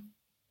existing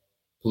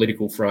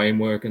political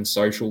framework and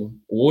social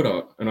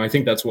order. And I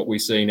think that's what we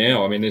see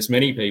now. I mean, there's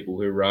many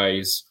people who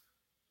raise,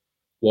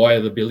 why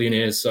are the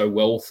billionaires so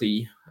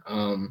wealthy?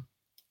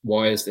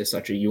 Why is there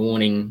such a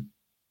yawning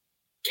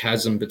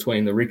chasm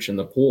between the rich and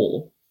the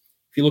poor?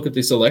 If you look at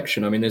this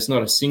election, I mean, there's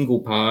not a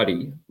single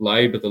party,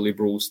 Labor, the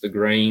Liberals, the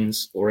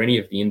Greens, or any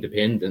of the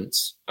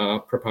independents,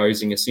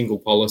 proposing a single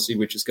policy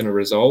which is going to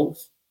resolve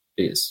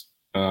this.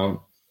 I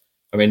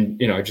mean,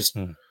 just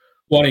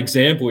one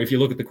example, if you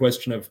look at the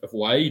question of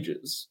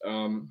wages,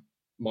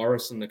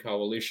 Morris and the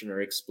coalition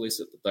are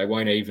explicit that they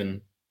won't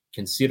even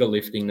consider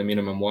lifting the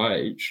minimum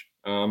wage.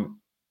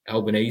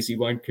 Albanese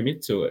won't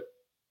commit to it.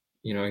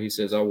 He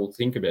says, I will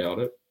think about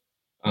it.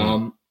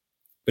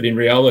 But in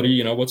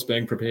reality, what's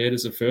being prepared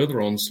is a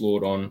further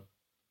onslaught on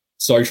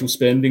social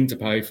spending to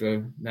pay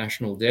for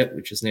national debt,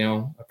 which is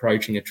now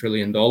approaching $1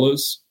 trillion,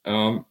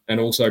 and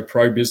also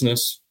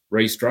pro-business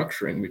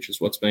restructuring, which is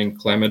what's being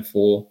clamoured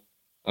for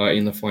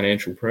in the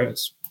financial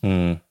press.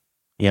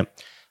 Yep.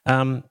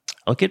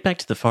 I'll get back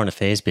to the foreign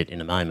affairs bit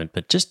in a moment,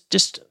 but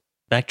just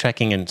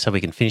backtracking and so we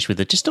can finish with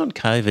it, just on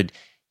COVID,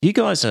 you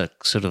guys are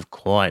sort of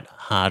quite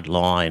hard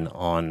line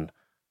on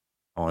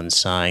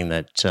saying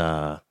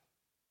that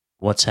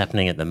what's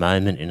happening at the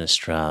moment in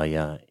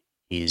Australia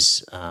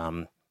is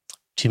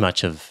too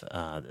much of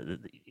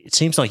it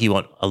seems like you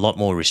want a lot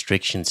more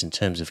restrictions in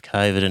terms of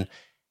COVID,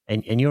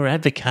 and you're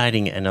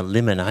advocating an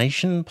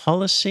elimination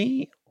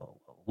policy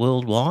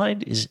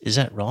worldwide. Is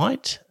that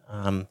right?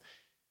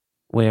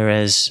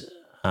 Whereas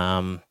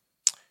and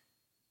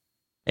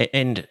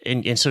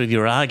sort of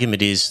your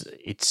argument is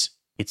it's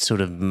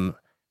sort of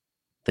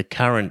the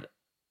current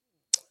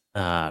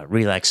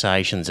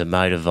relaxations are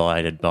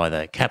motivated by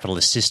the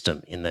capitalist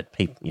system, in that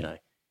people,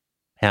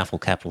 powerful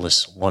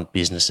capitalists want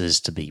businesses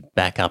to be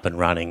back up and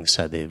running,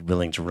 so they're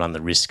willing to run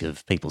the risk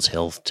of people's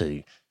health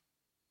to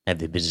have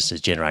their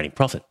businesses generating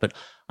profit. But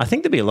I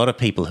think there'd be a lot of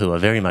people who are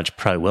very much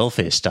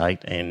pro-welfare state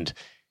and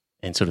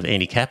sort of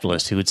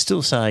anti-capitalist who would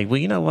still say, well,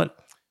 you know what,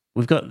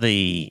 we've got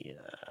the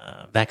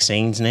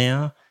vaccines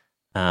now.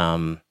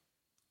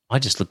 I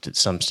just looked at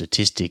some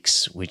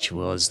statistics, which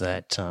was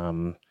that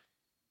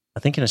I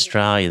think in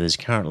Australia there's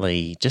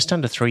currently just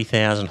under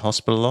 3,000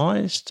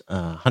 hospitalised,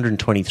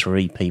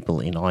 123 people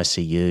in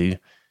ICU,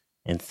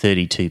 and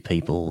 32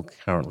 people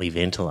currently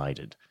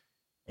ventilated.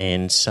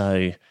 And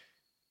so,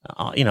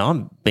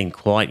 I've been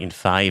quite in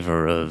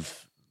favour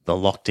of the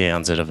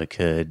lockdowns that have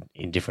occurred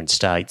in different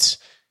states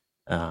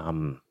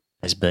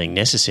as being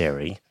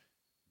necessary.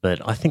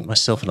 But I think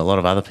myself and a lot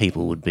of other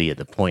people would be at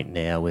the point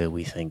now where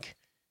we think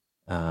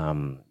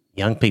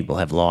young people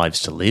have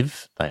lives to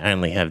live. They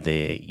only have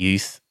their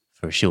youth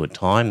for a short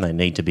time. They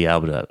need to be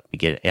able to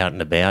get out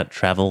and about,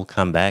 travel,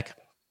 come back.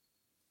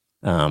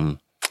 And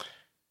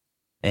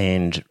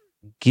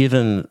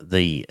given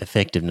the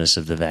effectiveness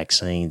of the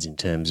vaccines in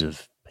terms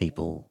of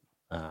people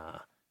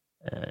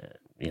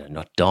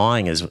not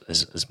dying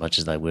as much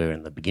as they were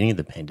in the beginning of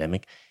the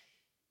pandemic,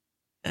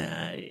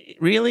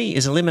 really,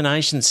 is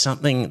elimination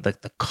something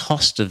that the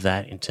cost of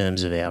that in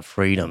terms of our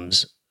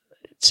freedoms,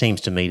 it seems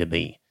to me to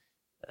be,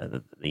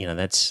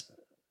 that's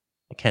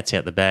the cat's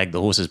out the bag,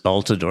 the horse is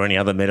bolted, or any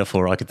other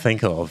metaphor I could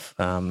think of.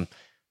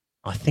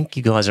 I think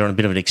you guys are on a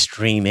bit of an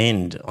extreme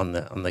end on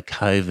the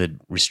COVID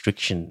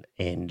restriction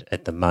end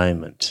at the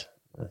moment.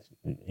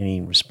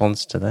 Any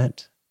response to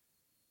that?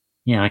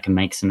 Yeah, I can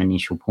make some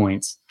initial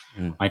points.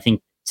 I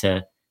think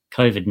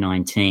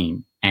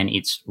COVID-19 and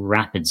its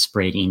rapid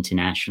spread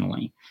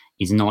internationally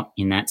is not,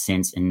 in that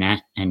sense, a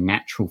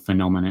natural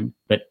phenomenon,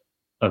 but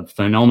a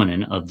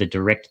phenomenon of the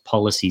direct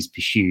policies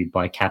pursued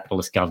by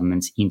capitalist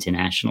governments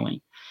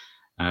internationally.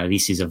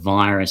 This is a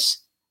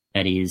virus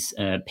that is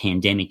a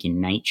pandemic in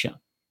nature.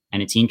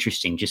 And it's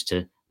interesting, just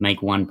to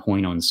make one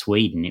point on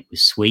Sweden, it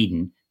was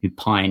Sweden who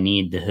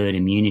pioneered the herd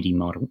immunity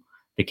model,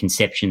 the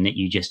conception that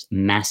you just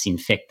mass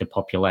infect the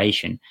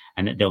population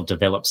and that they'll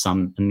develop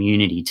some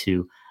immunity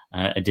to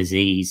a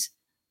disease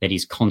that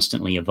is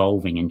constantly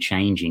evolving and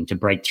changing, to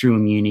break through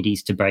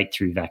immunities, to break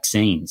through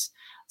vaccines.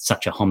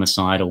 Such a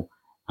homicidal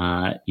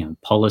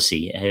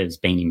policy has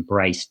been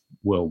embraced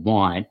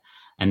worldwide.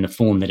 And the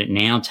form that it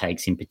now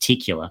takes in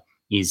particular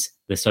is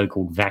the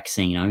so-called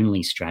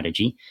vaccine-only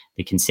strategy,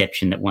 the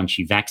conception that once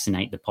you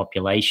vaccinate the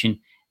population,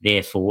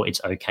 therefore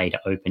it's okay to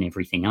open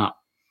everything up.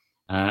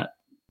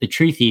 The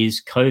truth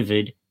is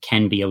COVID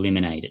can be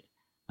eliminated.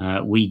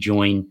 We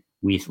join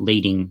with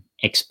leading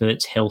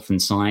experts, health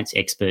and science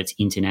experts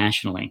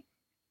internationally,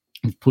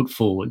 have put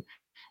forward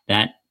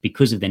that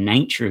because of the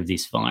nature of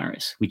this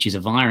virus, which is a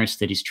virus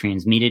that is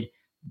transmitted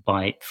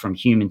from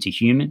human to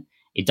human,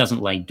 it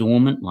doesn't lay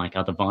dormant like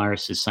other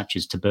viruses such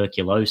as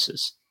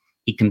tuberculosis.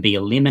 It can be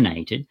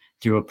eliminated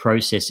through a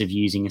process of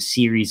using a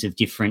series of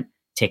different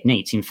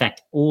techniques. In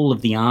fact, all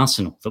of the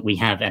arsenal that we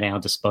have at our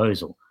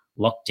disposal,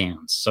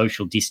 lockdowns,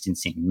 social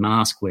distancing,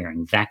 mask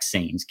wearing,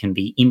 vaccines, can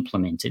be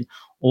implemented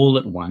all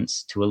at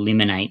once to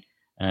eliminate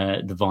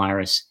the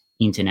virus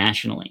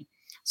internationally.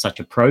 Such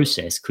a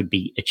process could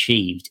be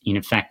achieved,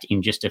 in fact,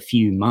 in just a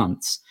few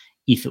months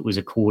if it was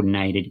a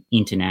coordinated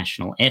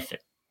international effort.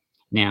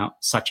 Now,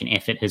 such an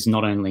effort has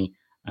not only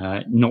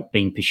not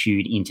been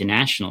pursued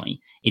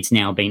internationally, it's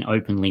now been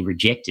openly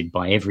rejected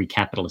by every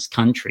capitalist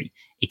country,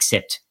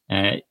 except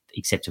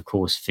of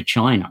course, for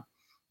China.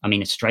 I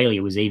mean,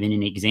 Australia was even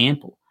an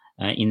example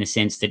in the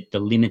sense that the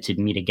limited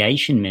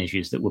mitigation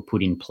measures that were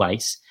put in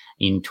place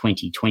in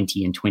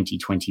 2020 and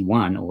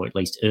 2021, or at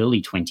least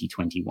early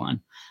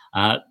 2021,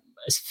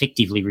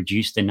 effectively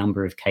reduced the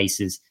number of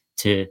cases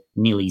to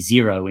nearly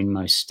zero in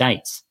most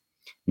states.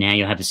 Now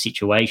you have a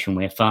situation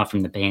where, far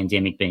from the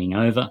pandemic being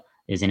over,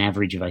 there's an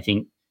average of, I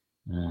think,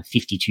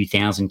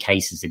 52,000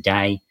 cases a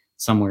day,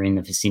 somewhere in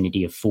the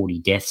vicinity of 40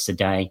 deaths a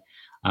day,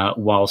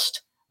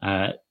 whilst,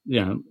 the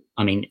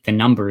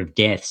number of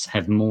deaths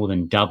have more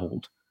than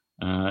doubled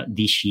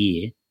this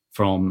year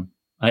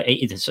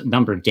the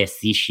number of deaths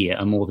this year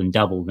are more than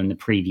double than the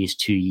previous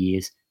 2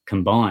 years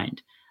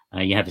combined.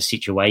 You have a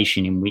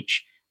situation in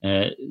which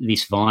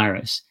this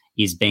virus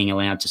is being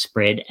allowed to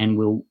spread and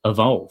will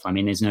evolve. I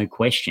mean, there's no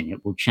question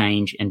it will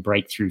change and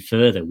break through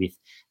further with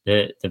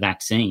the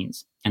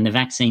vaccines. And the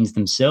vaccines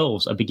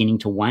themselves are beginning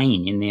to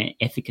wane in their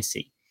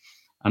efficacy.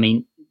 I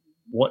mean,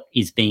 what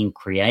is being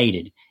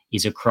created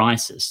is a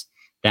crisis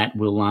that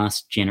will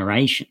last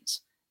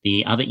generations.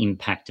 The other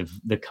impact of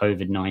the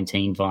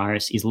COVID-19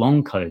 virus is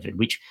long COVID,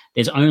 which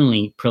there's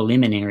only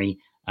preliminary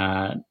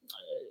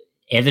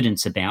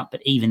evidence about,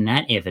 but even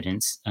that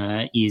evidence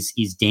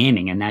is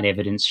damning, and that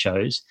evidence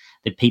shows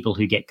that people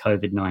who get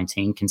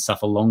COVID-19 can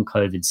suffer long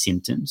COVID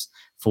symptoms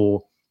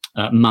for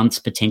months,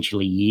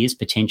 potentially years,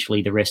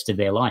 potentially the rest of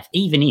their life.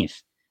 Even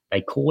if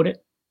they caught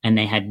it and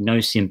they had no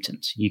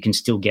symptoms, you can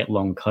still get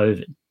long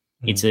COVID.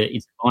 It's a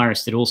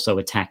virus that also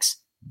attacks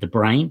the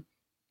brain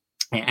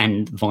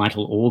and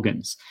vital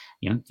organs.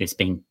 You know, there's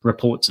been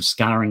reports of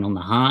scarring on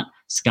the heart,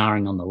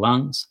 scarring on the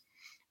lungs.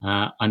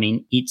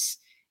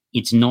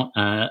 It's not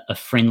a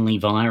friendly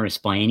virus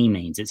by any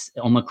means. Its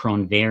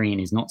Omicron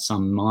variant is not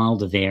some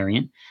milder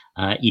variant.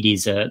 It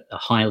is a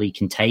highly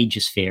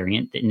contagious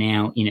variant that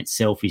now in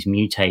itself is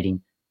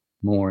mutating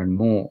more and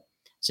more.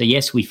 So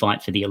yes, we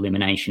fight for the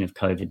elimination of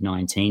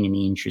COVID-19 in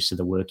the interests of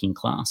the working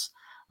class.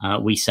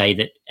 We say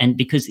that, and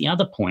because the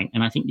other point,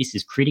 and I think this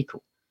is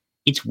critical,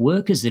 it's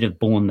workers that have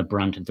borne the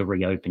brunt of the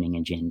reopening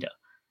agenda.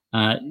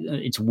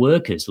 It's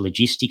workers,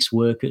 logistics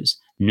workers,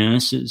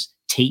 nurses,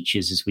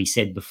 teachers, as we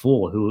said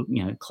before, who,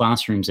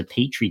 classrooms are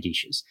petri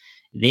dishes.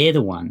 They're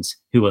the ones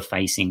who are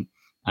facing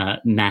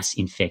mass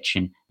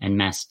infection and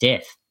mass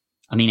death.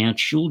 I mean, our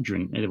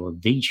children, well,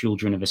 the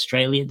children of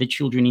Australia, the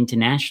children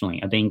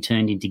internationally are being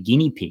turned into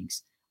guinea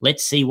pigs.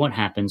 Let's see what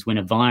happens when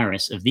a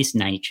virus of this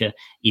nature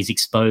is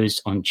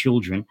exposed on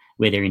children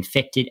where they're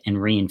infected and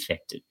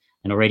reinfected.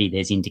 And already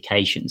there's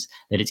indications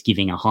that it's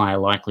giving a higher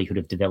likelihood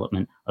of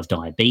development of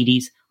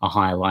diabetes, a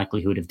higher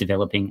likelihood of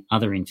developing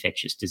other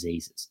infectious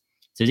diseases.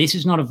 So this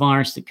is not a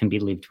virus that can be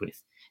lived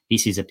with.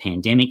 This is a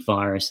pandemic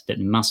virus that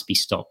must be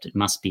stopped. It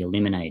must be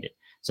eliminated.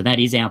 So that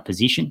is our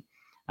position.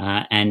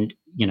 And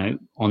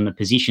on the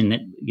position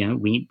that,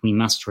 we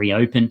must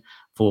reopen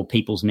for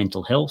people's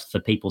mental health, for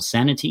people's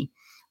sanity.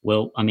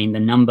 Well, I mean, the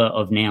number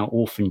of now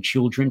orphaned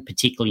children,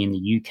 particularly in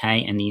the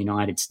UK and the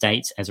United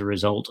States, as a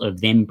result of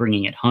them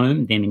bringing it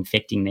home, them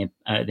infecting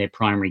their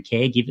primary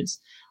caregivers,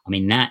 I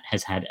mean, that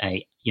has had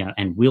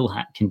and will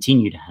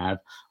continue to have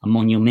a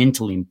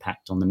monumental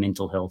impact on the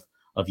mental health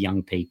of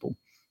young people,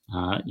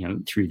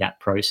 through that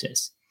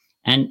process.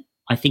 And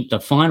I think the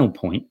final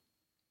point,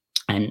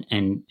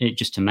 and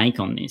just to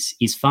make on this,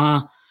 is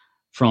far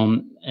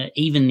from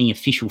even the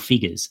official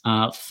figures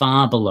are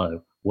far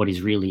below what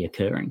is really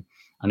occurring.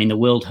 I mean, the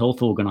World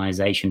Health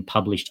Organization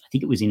published, I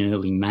think it was in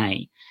early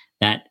May,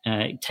 that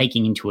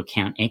taking into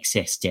account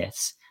excess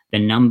deaths, the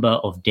number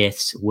of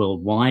deaths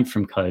worldwide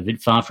from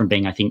COVID, far from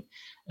being, I think,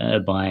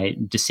 by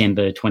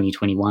December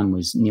 2021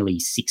 was nearly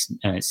 6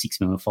 million,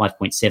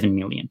 5.7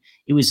 million.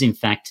 It was, in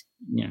fact,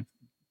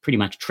 pretty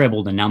much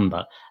treble the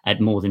number at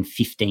more than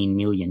 15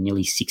 million,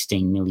 nearly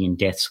 16 million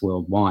deaths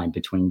worldwide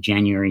between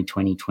January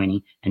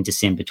 2020 and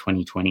December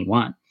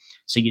 2021.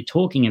 So you're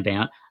talking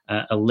about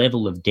a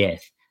level of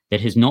death that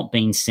has not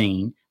been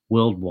seen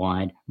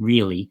worldwide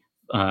really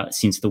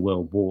since the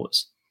World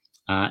Wars.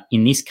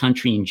 In this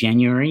country in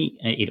January,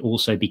 it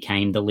also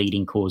became the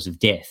leading cause of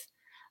death.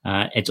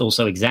 It's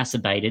also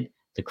exacerbated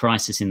the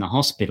crisis in the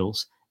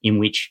hospitals, in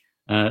which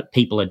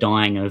people are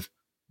dying of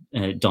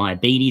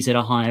diabetes at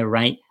a higher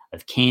rate,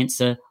 of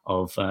cancer,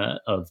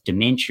 of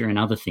dementia and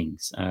other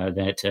things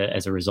that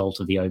as a result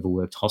of the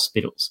overworked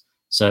hospitals.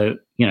 So,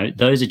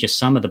 those are just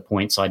some of the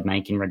points I'd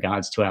make in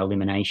regards to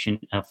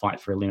our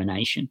fight for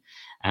elimination.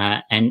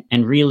 And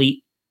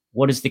really,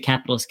 what has the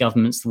capitalist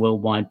governments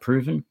worldwide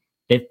proven?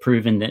 They've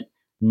proven that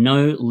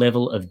no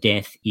level of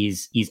death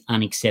is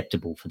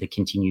unacceptable for the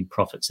continued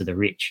profits of the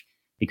rich.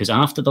 Because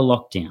after the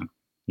lockdown,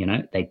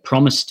 they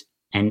promised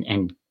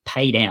and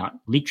paid out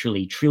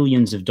literally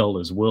trillions of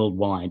dollars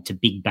worldwide to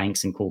big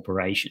banks and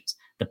corporations,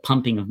 the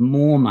pumping of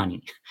more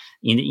money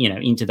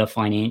into the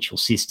financial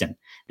system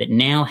that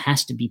now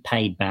has to be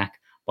paid back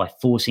by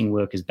forcing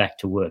workers back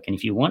to work. And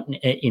if you want,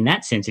 in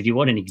that sense, if you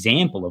want an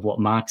example of what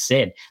Marx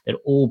said, that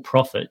all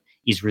profit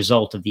is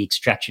result of the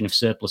extraction of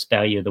surplus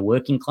value of the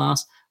working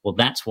class, well,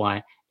 that's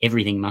why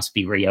everything must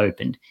be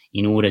reopened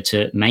in order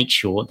to make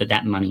sure that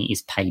that money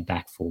is paid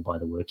back for by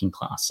the working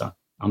class. So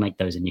I'll make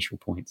those initial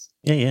points.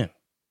 Yeah.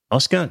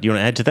 Oscar, do you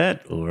want to add to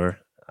that? Or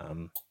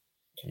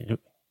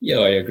Yeah,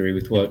 I agree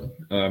with what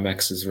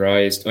Max has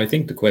raised. I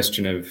think the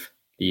question of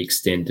the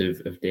extent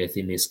of death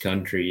in this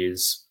country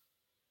is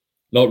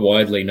not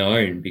widely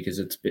known because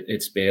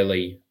it's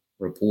barely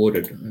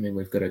reported. I mean,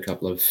 we've got a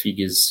couple of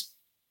figures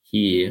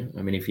here.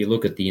 I mean, if you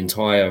look at the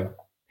entire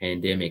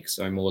pandemic,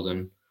 so more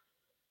than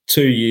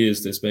 2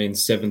 years, there's been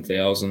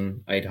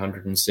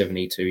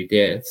 7,872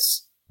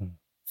 deaths.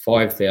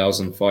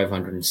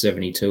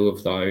 5,572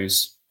 of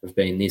those have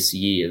been this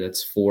year.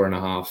 That's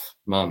 4.5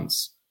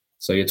 months.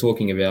 So you're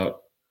talking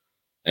about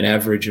an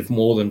average of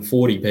more than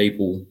 40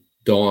 people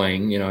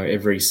dying,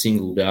 every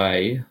single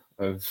day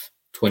of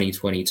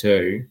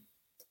 2022.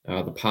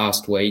 The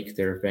past week,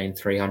 there have been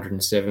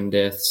 307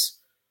 deaths,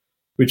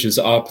 which is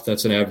up.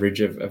 That's an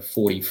average of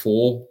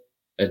 44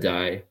 a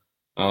day.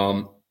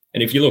 And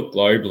if you look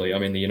globally, I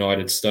mean, the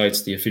United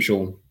States, the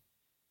official,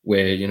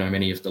 where,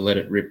 many of the let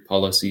it rip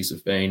policies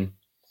have been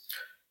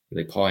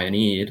really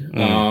pioneered,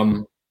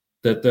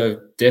 that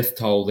the death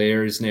toll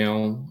there is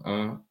now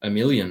 1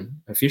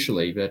 million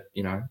officially. But,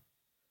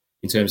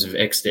 in terms of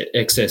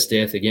excess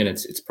death, again,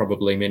 it's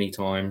probably many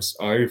times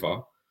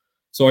over.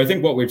 So I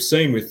think what we've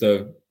seen with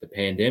the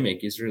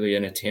pandemic is really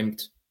an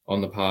attempt on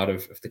the part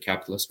of the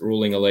capitalist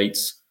ruling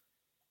elites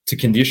to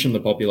condition the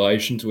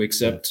population to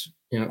accept,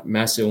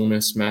 mass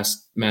illness,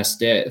 mass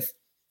death.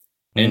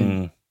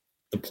 And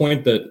the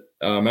point that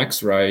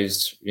Max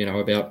raised,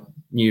 about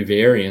new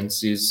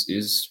variants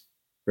is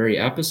very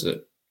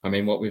apposite. I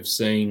mean, what we've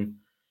seen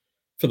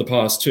for the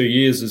past 2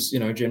 years is,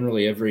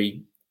 generally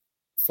every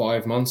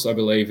 5 months, I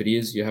believe it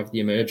is, you have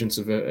the emergence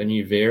of a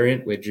new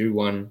variant. We're due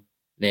one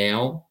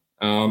now.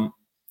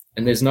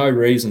 And there's no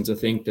reason to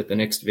think that the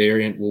next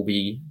variant will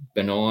be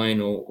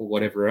benign or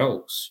whatever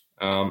else.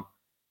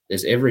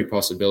 There's every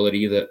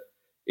possibility that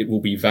it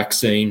will be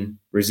vaccine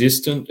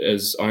resistant,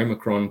 as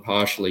Omicron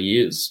partially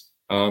is.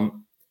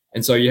 And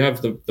so you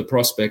have the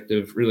prospect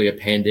of really a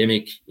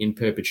pandemic in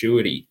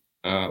perpetuity.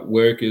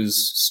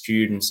 Workers,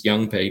 students,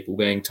 young people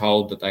being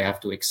told that they have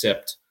to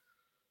accept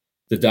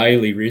the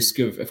daily risk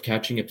of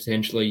catching a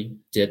potentially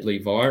deadly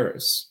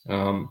virus.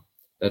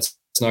 That's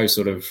no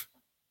sort of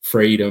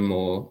freedom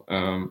or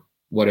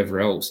whatever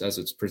else as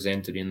it's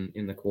presented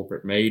in the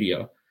corporate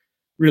media.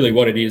 Really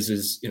what it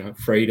is,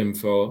 freedom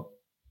for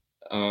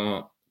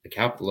the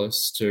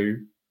capitalists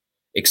to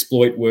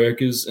exploit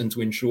workers and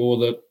to ensure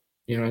that,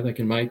 they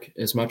can make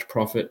as much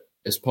profit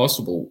as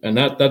possible. And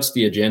that's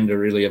the agenda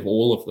really of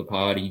all of the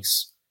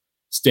parties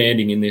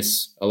standing in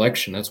this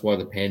election. That's why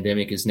the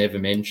pandemic is never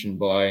mentioned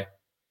by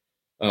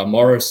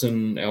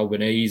Morrison,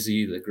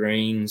 Albanese, the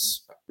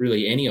Greens,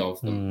 really any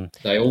of them.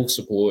 They all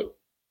support,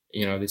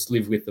 this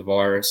live with the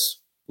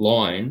virus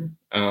line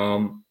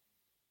in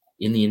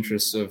the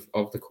interests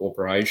of the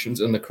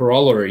corporations. And the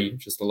corollary,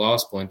 just the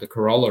last point, the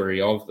corollary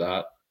of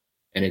that,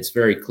 and it's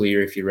very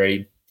clear if you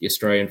read the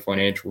Australian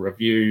Financial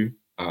Review,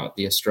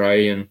 the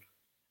Australian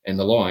and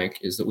the like,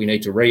 is that we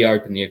need to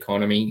reopen the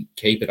economy,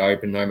 keep it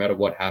open no matter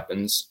what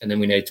happens, and then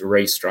we need to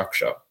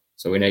restructure.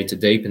 So we need to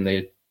deepen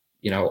the,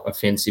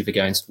 offensive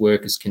against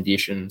workers'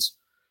 conditions,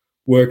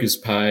 workers'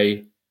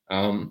 pay.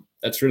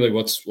 That's really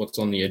what's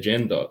on the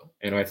agenda.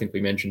 And I think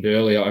we mentioned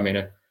earlier, I mean,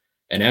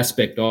 an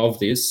aspect of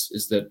this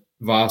is that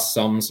vast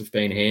sums have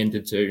been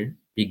handed to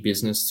big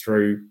business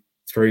through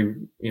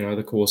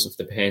the course of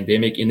the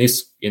pandemic. In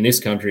this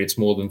country, it's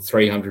more than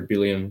 $300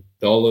 billion.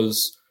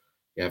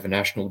 You have a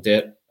national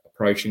debt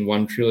approaching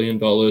 $1 trillion.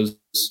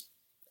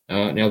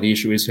 Now the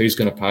issue is who's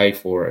going to pay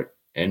for it.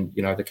 And,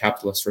 the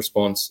capitalist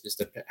response is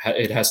that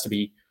it has to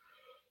be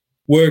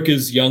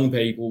workers, young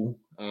people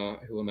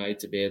who are made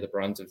to bear the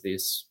brunt of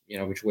this,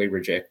 which we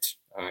reject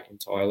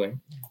entirely.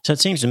 So it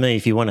seems to me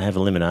if you want to have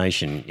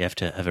elimination, you have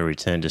to have a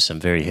return to some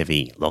very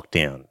heavy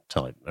lockdown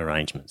type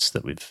arrangements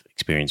that we've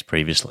experienced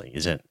previously.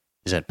 Is that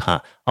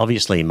part?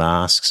 Obviously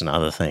masks and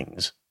other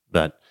things,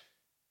 but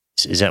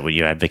is that what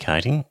you're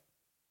advocating?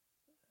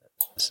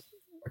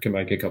 can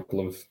make a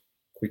couple of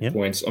quick Yep.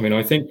 points. I mean,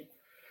 I think,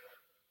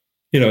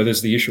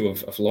 there's the issue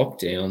of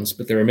lockdowns,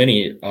 but there are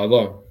many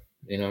other,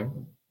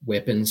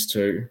 weapons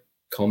to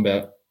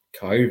combat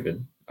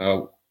COVID.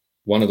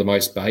 One of the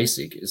most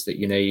basic is that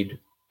you need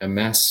a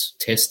mass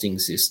testing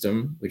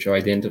system which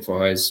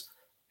identifies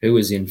who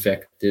is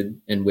infected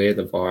and where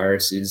the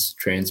virus is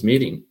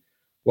transmitting.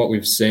 What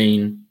we've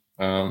seen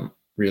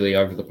really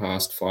over the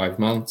past 5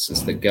 months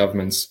is that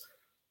governments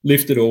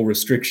lifted all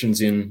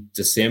restrictions in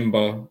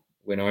December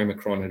when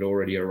Omicron had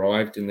already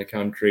arrived in the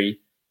country.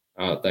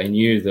 They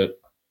knew that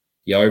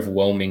the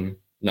overwhelming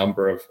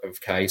number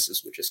of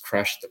cases would just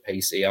crash the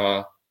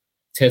PCR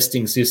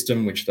testing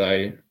system, which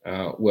they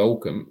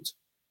welcomed.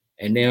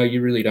 And now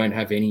you really don't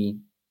have any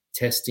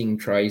testing,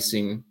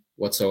 tracing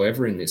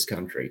whatsoever in this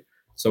country.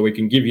 So we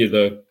can give you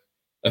the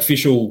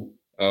official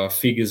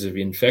figures of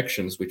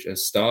infections, which are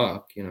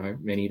stark,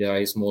 many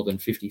days more than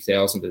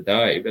 50,000 a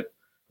day, but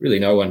really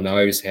no one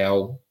knows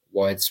how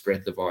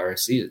widespread the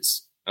virus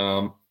is.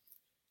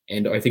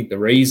 And I think the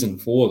reason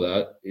for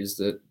that is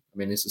that,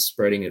 this is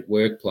spreading at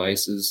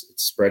workplaces,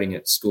 it's spreading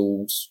at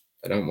schools.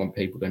 They don't want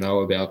people to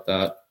know about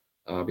that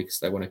because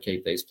they want to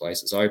keep these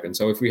places open.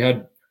 So if we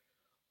had,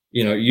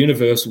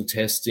 universal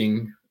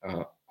testing,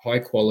 high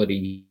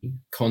quality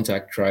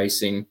contact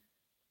tracing,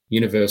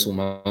 universal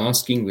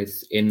masking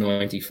with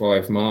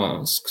N95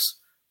 masks,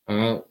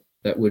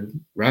 that would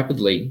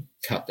rapidly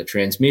cut the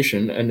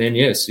transmission. And then,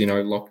 yes,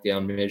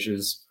 lockdown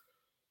measures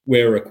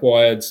where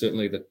required,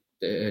 certainly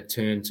the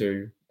turn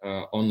to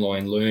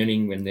online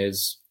learning when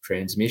there's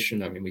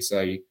transmission. We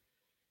say you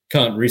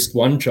can't risk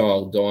one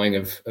child dying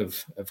of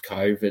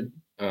COVID.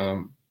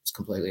 It's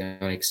completely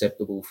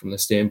unacceptable from the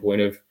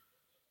standpoint of,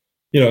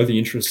 the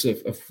interests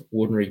of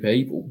ordinary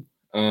people.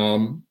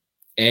 And,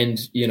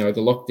 the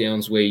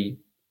lockdowns we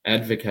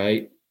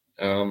advocate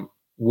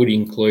would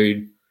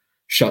include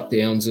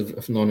shutdowns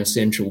of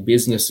non-essential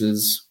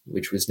businesses,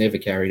 which was never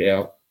carried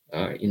out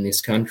in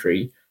this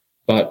country.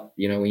 But,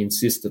 we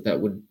insist that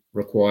would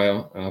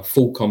require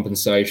full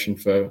compensation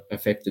for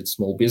affected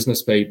small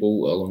business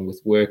people, along with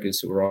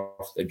workers who are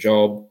off their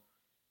job,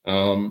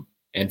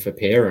 and for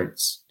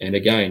parents. And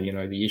again,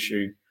 the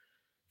issue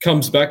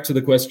comes back to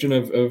the question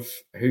of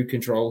who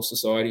controls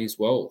society's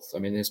wealth.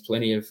 There's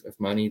plenty of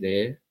money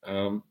there.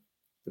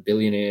 The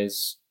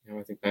billionaires,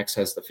 I think Max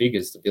has the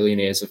figures, the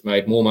billionaires have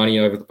made more money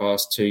over the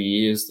past 2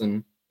 years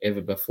than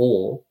ever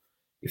before.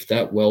 If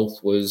that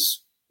wealth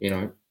was,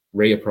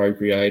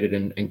 reappropriated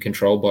and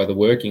controlled by the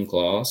working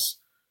class,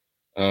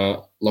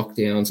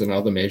 lockdowns and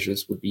other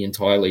measures would be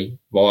entirely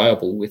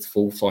viable with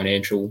full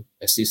financial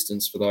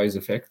assistance for those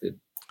affected.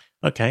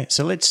 Okay,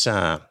 so let's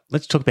talk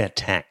about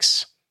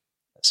tax.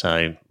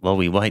 So while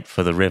we wait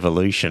for the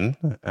revolution,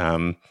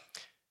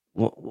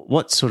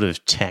 what sort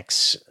of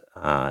tax,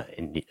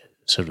 in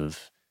sort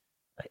of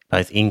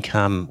both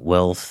income,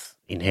 wealth,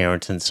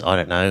 inheritance? I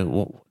don't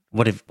know.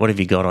 What have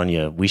you got on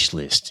your wish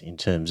list in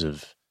terms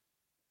of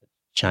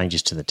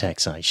changes to the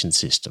taxation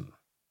system?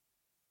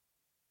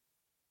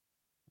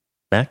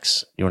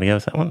 Max, you want to go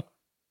with that one?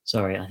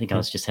 Sorry, I think I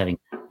was just having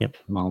a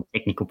mild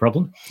technical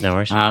problem. No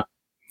worries.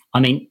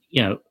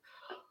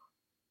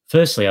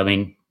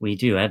 Firstly, we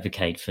do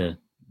advocate for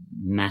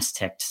mass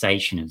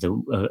taxation of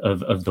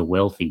the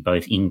wealthy,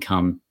 both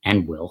income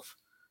and wealth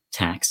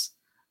tax.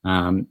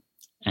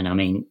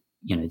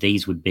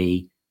 These would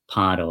be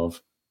part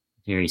of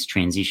various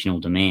transitional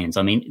demands.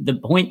 The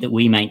point that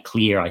we make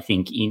clear, I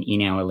think,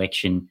 in our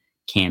election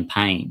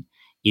campaign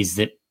is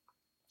that,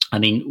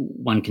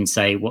 one can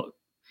say,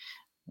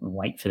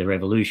 wait for the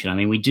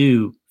revolution. We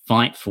do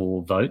fight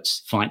for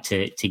votes, fight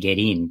to get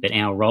in, but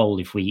our role,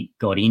 if we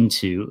got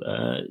into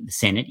the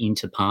Senate,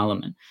 into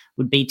Parliament,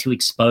 would be to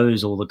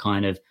expose all the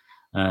kind of,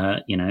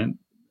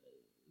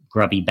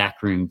 grubby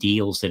backroom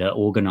deals that are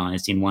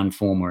organised in one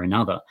form or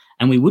another.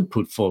 And we would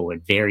put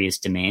forward various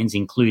demands,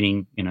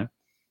 including,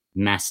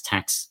 mass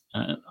tax.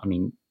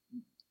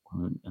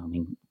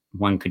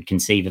 One could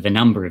conceive of a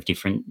number of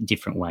different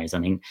ways.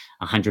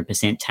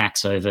 100%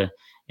 tax over,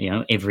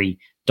 every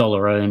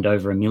dollar earned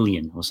over $1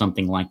 million or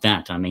something like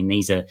that.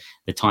 These are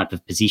the type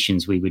of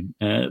positions we would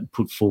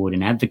put forward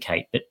and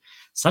advocate. But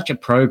such a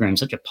program,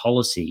 such a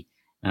policy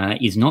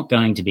is not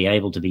going to be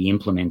able to be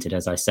implemented,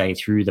 as I say,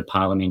 through the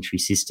parliamentary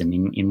system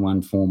in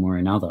one form or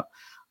another.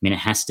 It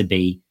has to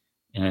be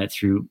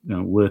through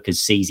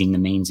workers seizing the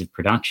means of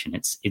production.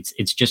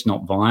 It's just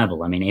not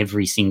viable.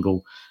 Every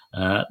single,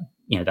 the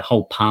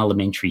whole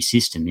parliamentary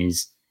system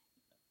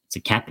it's a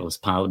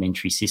capitalist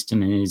parliamentary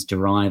system, and it is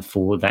derived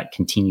for that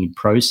continued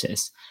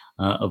process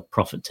of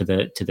profit to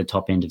the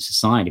top end of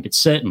society. But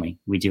certainly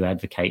we do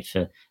advocate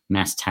for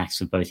mass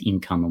tax of both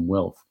income and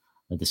wealth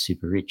of the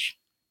super rich.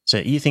 So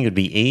you think it would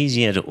be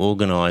easier to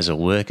organise a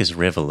workers'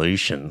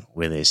 revolution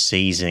where they're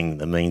seizing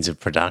the means of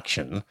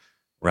production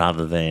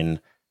rather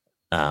than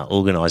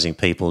organising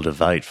people to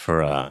vote for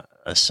a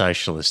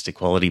socialist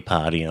equality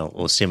party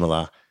or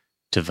similar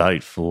to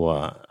vote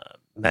for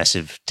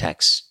massive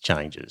tax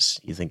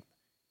changes?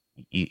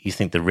 You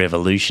think the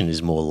revolution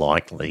is more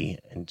likely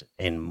and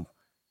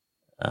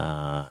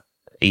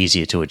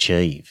easier to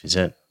achieve? Is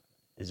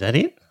Is that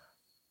it?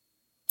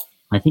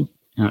 I think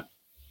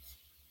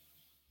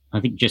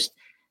just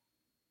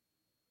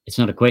it's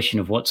not a question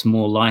of what's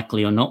more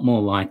likely or not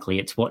more likely.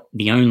 It's what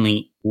the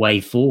only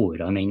way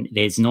forward. I mean,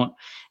 there's not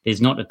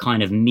a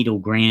kind of middle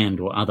ground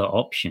or other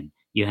option.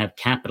 You have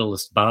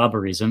capitalist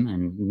barbarism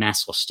and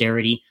mass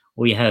austerity,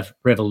 or you have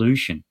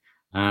revolution.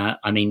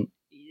 I mean,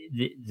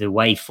 the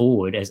way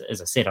forward, as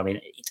I said, I mean,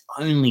 it's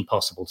only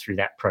possible through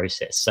that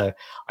process. So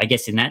I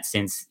guess in that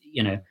sense,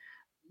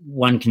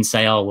 one can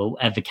say, oh, we'll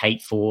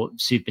advocate for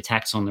super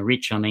tax on the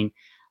rich. I mean,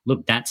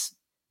 look, that's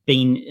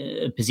been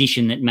a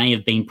position that may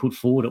have been put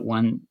forward at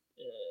one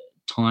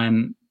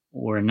time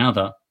or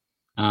another.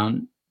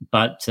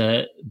 But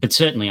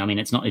certainly, I mean,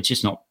 it's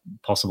just not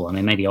possible. I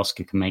mean, maybe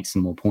Oscar can make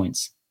some more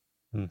points.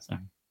 So.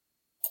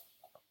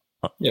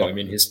 Yeah, I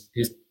mean,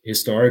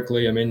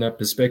 historically, I mean, that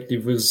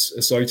perspective was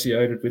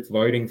associated with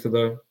voting for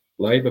the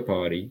Labor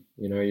Party.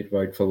 You'd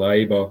vote for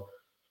Labor,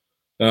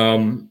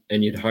 and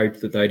you'd hope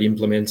that they'd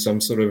implement some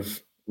sort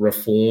of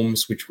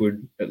reforms which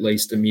would at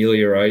least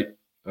ameliorate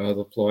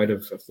the plight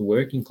of the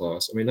working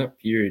class. I mean, that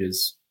period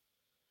is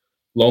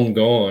long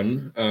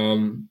gone,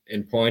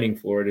 and pining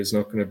for it is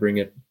not going to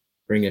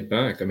bring it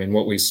back. I mean,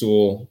 what we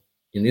saw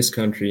in this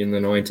country in the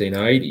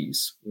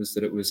 1980s was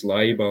that it was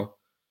Labor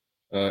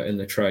and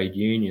the trade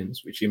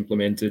unions which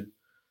implemented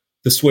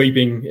the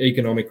sweeping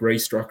economic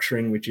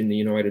restructuring, which in the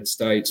United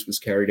States was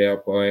carried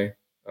out by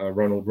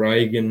Ronald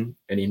Reagan,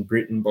 and in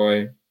Britain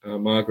by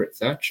Margaret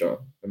Thatcher.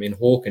 I mean,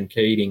 Hawke and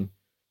Keating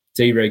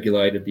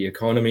deregulated the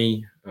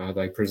economy.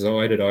 They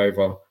presided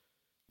over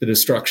the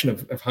destruction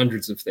of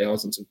hundreds of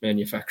thousands of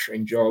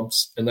manufacturing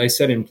jobs, and they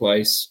set in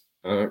place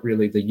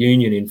really the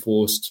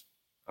union-enforced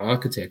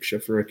architecture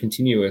for a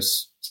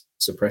continuous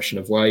suppression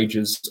of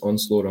wages,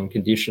 onslaught on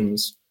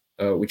conditions,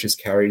 which is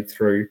carried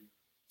through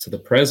to the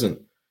present.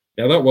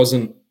 Now, that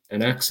wasn't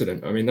an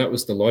accident. I mean, that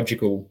was the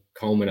logical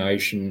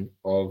culmination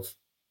of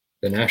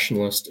the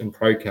nationalist and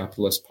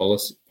pro-capitalist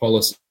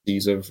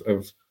policies of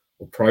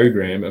or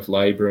program of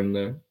Labor and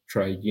the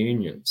trade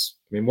unions.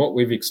 I mean, what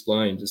we've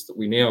explained is that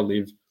we now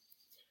live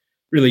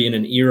really in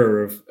an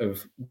era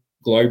of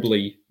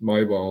globally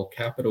mobile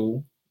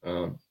capital.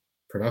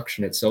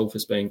 Production itself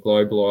is being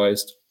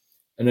globalized,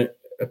 and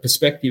a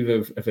perspective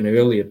of an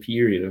earlier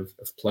period of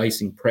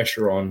placing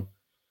pressure on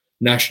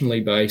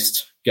nationally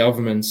based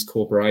governments,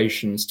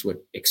 corporations to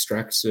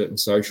extract certain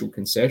social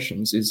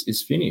concessions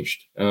is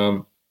finished.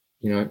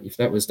 If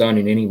that was done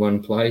in any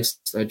one place,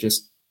 they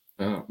just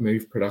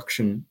move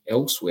production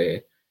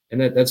elsewhere.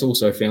 And that's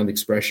also found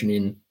expression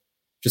in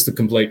just the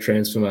complete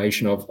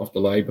transformation of the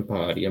Labor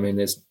Party. I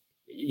mean,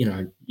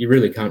 you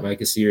really can't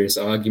make a serious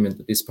argument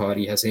that this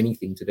party has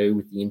anything to do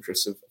with the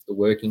interests of the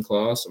working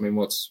class. I mean,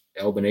 what's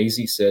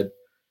Albanese said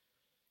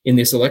in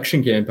this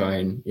election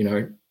campaign,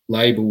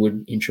 Labor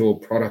would ensure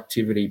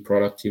productivity.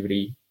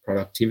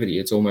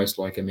 It's almost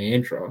like a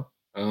mantra.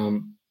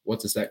 What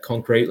does that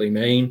concretely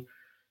mean?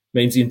 It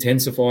means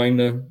intensifying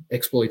the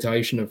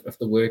exploitation of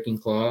the working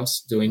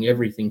class, doing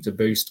everything to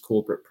boost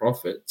corporate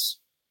profits.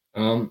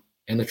 And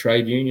the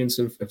trade unions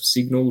have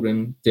signalled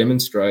and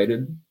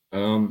demonstrated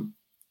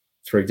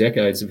through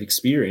decades of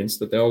experience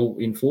that they'll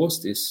enforce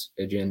this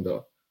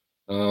agenda.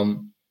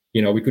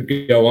 We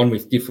could go on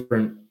with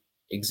different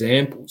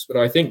examples, but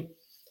I think,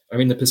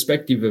 the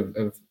perspective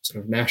of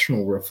sort of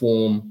national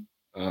reform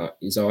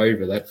is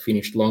over. That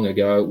finished long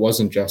ago. It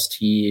wasn't just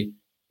here.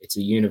 It's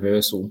a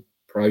universal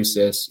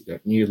process. You've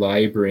got New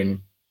Labor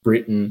in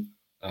Britain.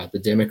 The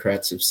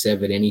Democrats have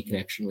severed any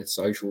connection with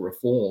social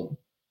reform.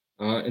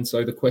 And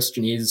so the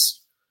question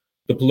is,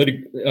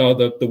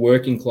 the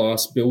working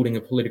class building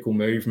a political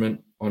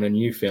movement on a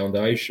new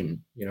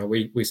foundation.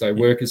 We say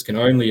workers can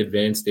only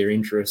advance their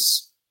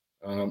interests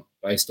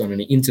based on an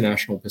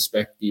international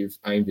perspective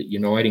aimed at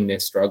uniting their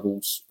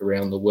struggles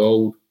around the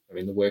world. I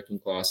mean, the working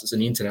class is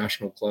an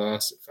international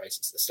class. It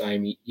faces the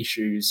same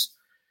issues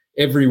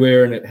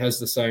everywhere, and it has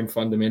the same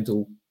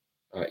fundamental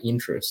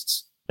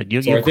interests. But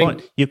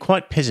you're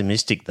quite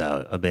pessimistic,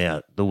 though,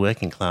 about the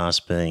working class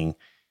being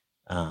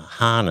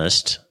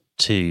harnessed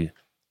to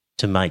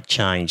make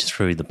change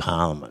through the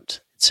parliament.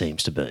 It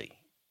seems to be.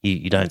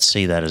 You don't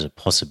see that as a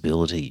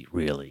possibility,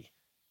 really.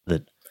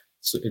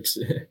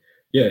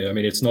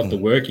 It's not the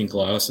working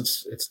class;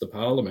 it's the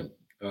parliament.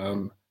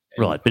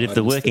 Right, but if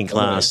the working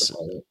class,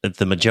 if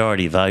the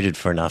majority voted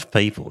for enough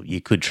people,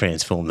 you could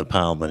transform the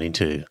parliament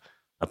into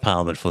a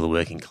parliament for the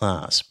working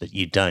class. But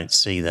you don't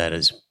see that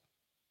as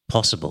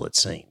possible. It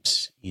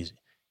seems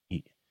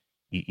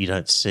you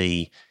don't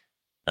see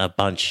a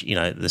bunch,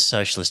 the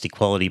Socialist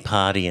Equality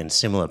Party and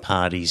similar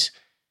parties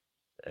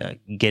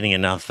getting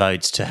enough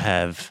votes to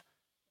have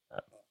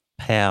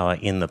power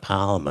in the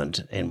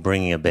parliament and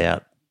bringing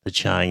about the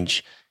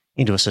change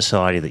into a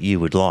society that you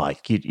would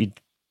like.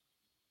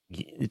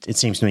 It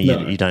seems to me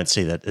you don't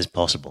see that as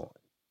possible.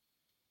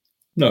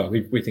 No,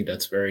 we think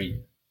that's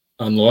very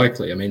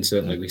unlikely. I mean,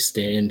 certainly we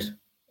stand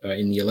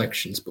in the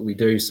elections, but we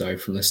do so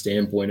from the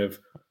standpoint of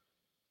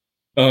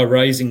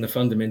raising the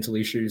fundamental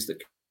issues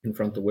that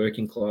confront the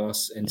working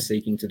class and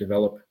seeking to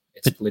develop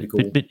its political.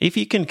 But if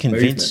you can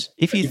convince,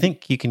 if you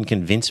think you can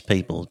convince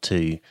people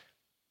to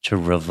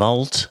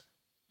revolt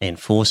and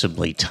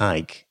forcibly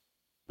take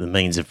the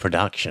means of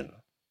production,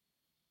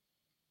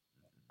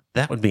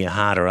 that would be a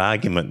harder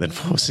argument than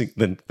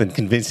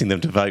convincing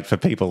them to vote for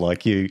people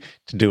like you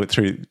to do it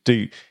through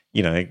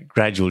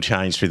gradual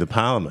change through the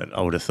parliament.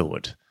 I would have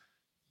thought.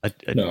 I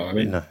think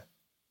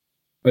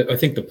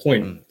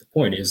the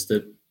point is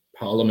that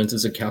parliament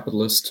is a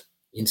capitalist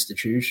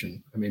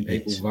institution. I mean,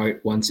 people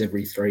vote once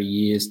every 3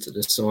 years to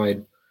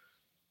decide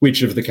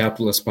which of the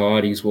capitalist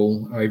parties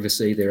will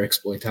oversee their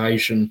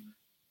exploitation.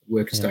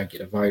 Workers don't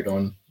get a vote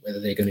on whether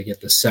they're going to get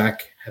the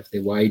sack, have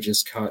their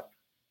wages cut.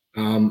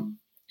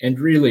 And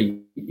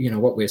really,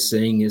 what we're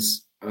seeing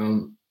is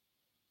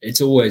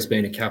it's always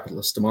been a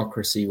capitalist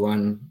democracy,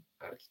 one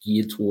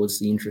geared towards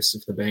the interests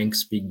of the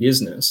banks, big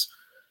business.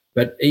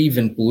 But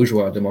even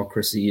bourgeois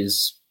democracy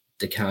is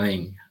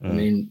decaying. I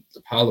mean, the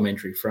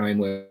parliamentary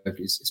framework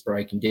is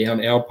breaking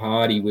down. Our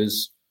party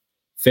was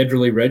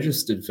federally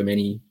registered for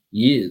many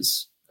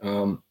years.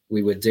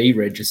 We were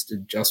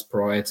deregistered just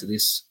prior to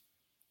this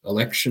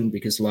election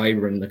because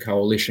Labor and the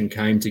coalition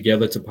came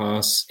together to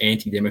pass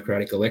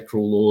anti-democratic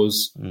electoral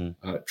laws,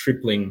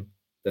 tripling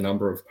the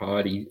number of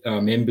party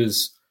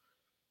members.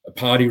 A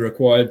party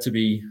required to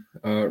be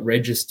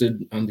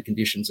registered under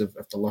conditions of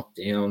the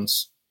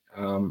lockdowns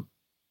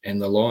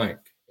and the like.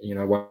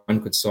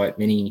 One could cite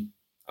many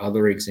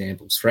other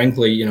examples.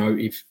 Frankly,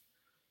 if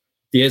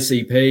the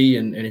SEP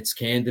and its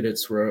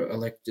candidates were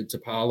elected to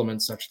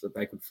Parliament such that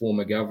they could form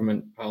a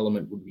government,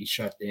 Parliament would be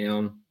shut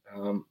down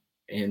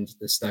and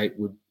the state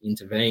would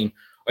intervene.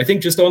 I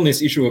think just on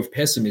this issue of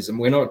pessimism,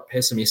 we're not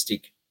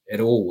pessimistic at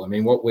all. I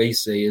mean, what we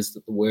see is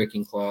that the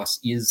working class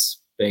is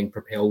being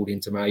propelled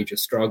into major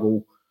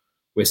struggle.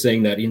 We're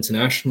seeing that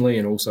internationally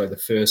and also the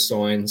first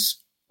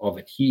signs of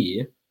it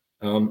here.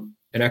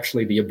 And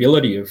actually the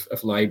ability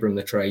of Labor and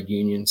the trade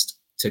unions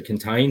to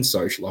contain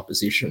social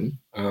opposition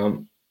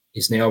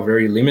is now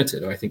very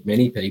limited. I think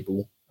many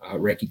people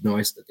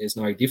recognise that there's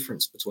no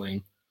difference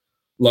between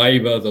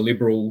Labor, the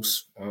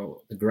Liberals,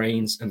 the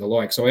Greens and the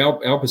like. So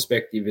our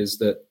perspective is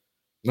that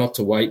not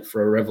to wait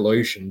for a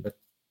revolution, but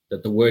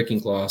that the working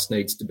class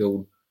needs to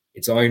build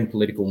its own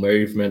political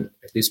movement.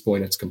 At this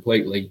point, it's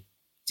completely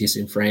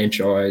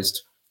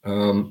disenfranchised.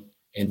 And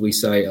we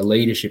say a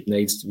leadership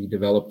needs to be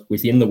developed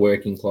within the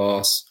working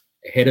class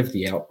ahead of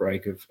the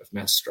outbreak of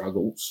mass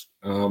struggles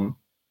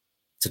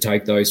to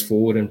take those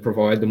forward and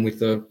provide them with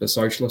the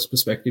socialist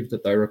perspective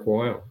that they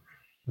require.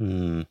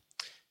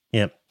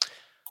 Yep.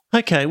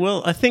 Okay,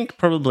 well, I think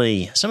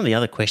probably some of the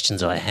other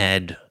questions I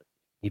had,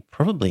 you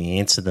probably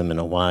answered them in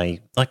a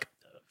way. Like,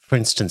 for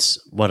instance,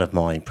 one of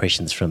my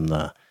impressions from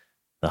the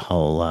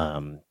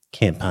whole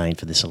campaign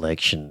for this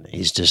election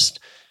is just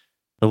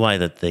the way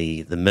that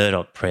the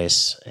Murdoch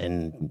press,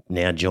 and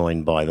now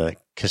joined by the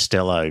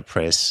Costello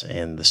press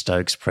and the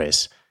Stokes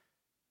press,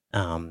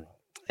 and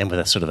with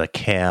a sort of a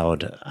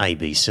cowed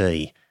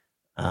ABC,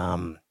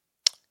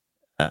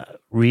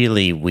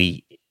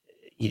 really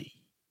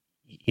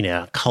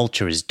our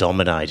culture is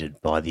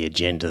dominated by the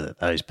agenda that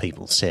those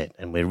people set,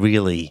 and we're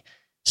really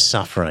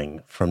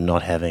suffering from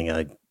not having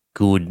a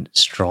good,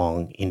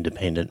 strong,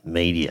 independent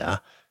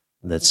media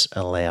that's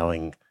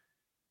allowing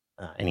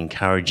and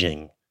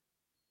encouraging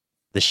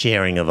the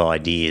sharing of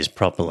ideas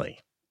properly.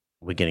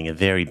 We're getting a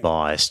very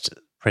biased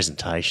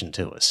presentation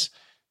to us.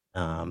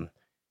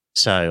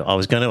 So I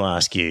was going to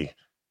ask you,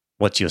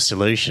 what's your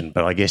solution?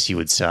 But I guess you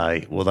would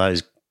say, well,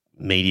 those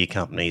media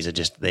companies are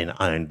just then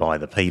owned by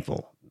the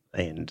people,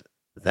 and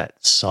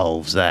that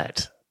solves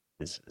that.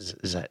 Is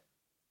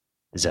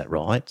that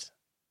right?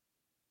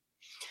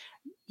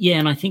 Yeah,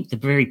 and I think the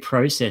very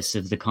process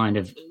of the kind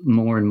of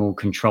more and more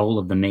control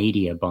of the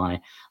media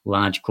by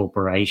large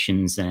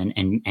corporations and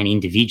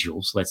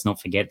individuals, let's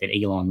not forget that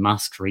Elon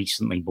Musk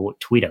recently bought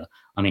Twitter.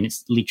 I mean,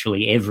 it's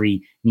literally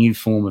every new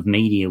form of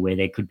media where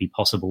there could be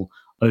possible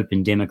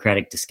open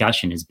democratic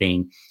discussion is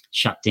being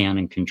shut down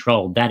and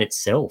controlled. That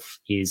itself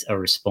is a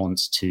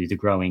response to the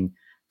growing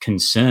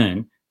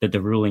concern that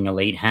the ruling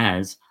elite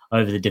has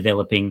over the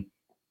developing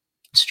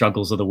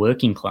struggles of the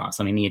working class.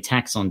 I mean, the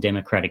attacks on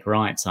democratic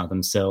rights are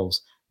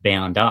themselves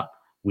bound up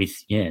with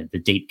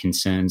the deep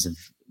concerns of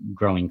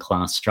growing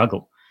class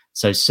struggle.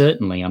 So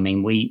certainly, I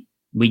mean,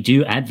 we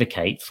do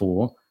advocate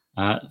for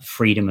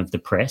freedom of the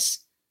press,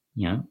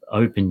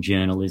 open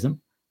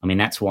journalism. I mean,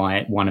 that's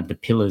why one of the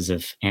pillars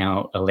of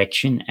our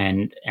election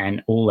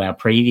and all our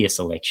previous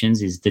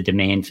elections is the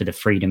demand for the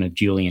freedom of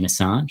Julian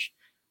Assange.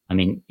 I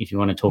mean, if you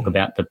want to talk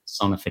about the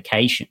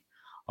personification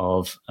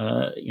of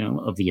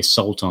the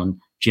assault on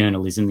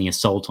journalism, the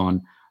assault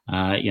on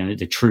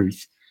the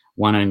truth,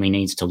 one only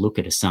needs to look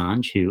at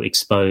Assange, who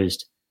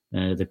exposed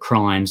the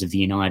crimes of the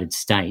United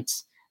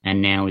States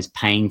and now is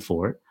paying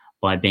for it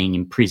by being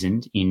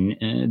imprisoned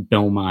in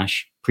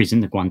Belmarsh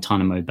prison, the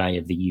Guantanamo Bay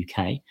of the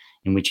UK,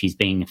 in which he's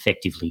being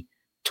effectively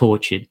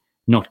tortured,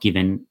 not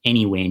given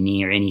anywhere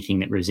near anything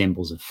that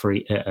resembles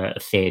a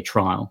fair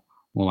trial,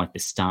 more like the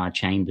Star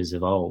Chambers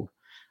of old,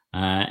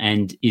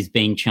 and is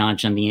being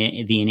charged under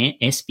the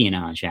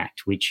Espionage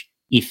Act, which,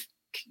 if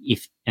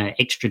if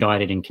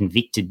extradited and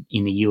convicted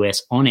in the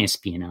US on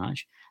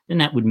espionage, then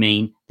that would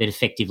mean that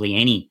effectively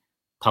any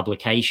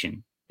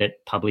publication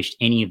that published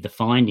any of the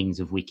findings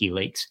of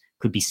WikiLeaks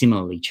could be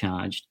similarly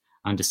charged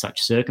under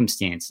such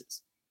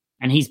circumstances.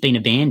 And he's been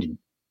abandoned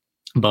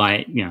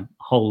by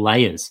whole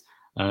layers,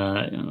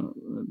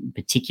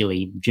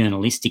 particularly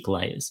journalistic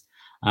layers,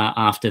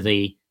 after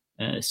the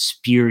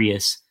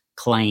spurious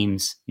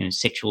claims,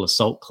 sexual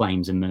assault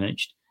claims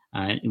emerged.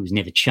 It was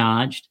never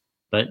charged,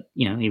 but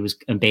he was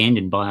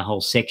abandoned by a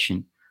whole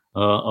section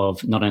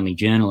of not only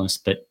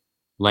journalists but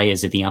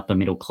layers of the upper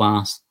middle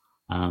class,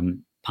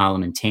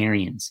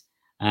 parliamentarians,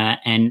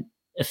 and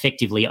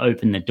effectively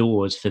opened the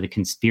doors for the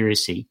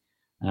conspiracy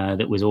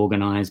that was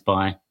organised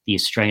by the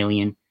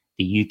Australian,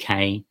 the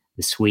UK,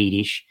 the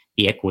Swedish,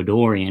 the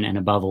Ecuadorian, and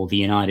above all the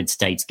United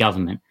States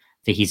government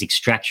for his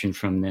extraction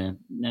from the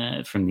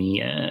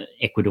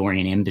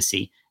Ecuadorian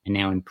embassy and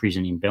now in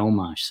prison in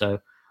Belmarsh. So,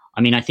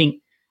 I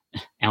think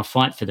our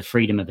fight for the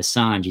freedom of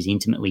Assange is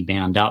intimately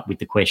bound up with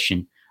the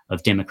question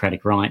of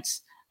democratic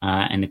rights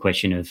and the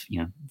question of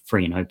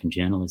free and open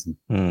journalism.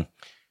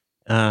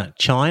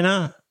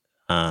 China,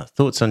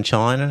 thoughts on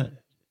China?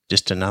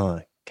 Just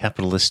another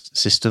capitalist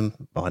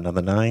system by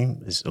another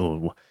name?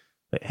 Or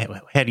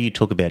how do you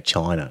talk about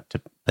China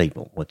to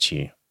people? What's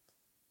your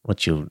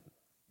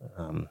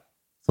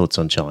thoughts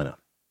on China?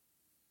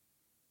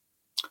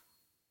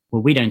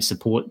 Well, we don't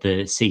support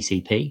the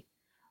CCP.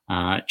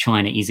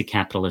 China is a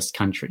capitalist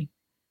country.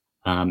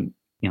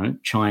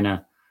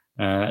 China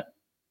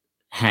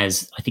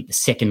has, I think, the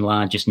second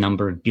largest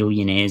number of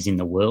billionaires in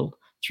the world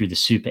through the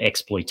super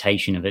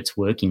exploitation of its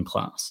working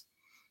class.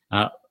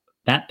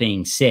 That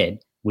being said,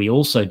 we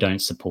also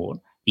don't support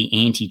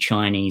the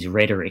anti-Chinese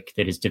rhetoric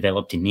that has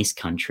developed in this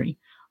country,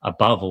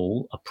 above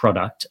all, a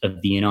product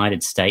of the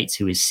United States,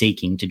 who is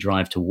seeking to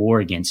drive to war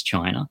against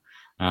China,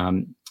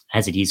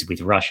 as it is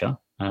with Russia.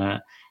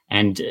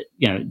 And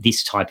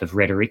this type of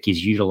rhetoric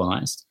is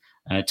utilised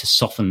to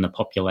soften the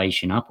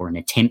population up, or an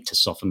attempt to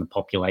soften the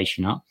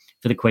population up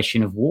for the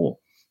question of war.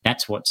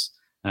 That's what's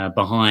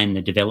behind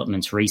the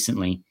developments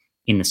recently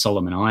in the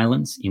Solomon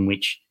Islands, in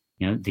which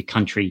the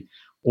country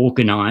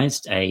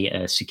organised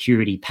a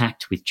security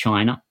pact with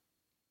China.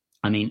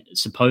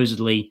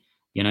 Supposedly,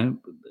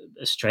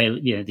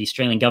 Australia, the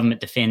Australian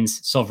government defends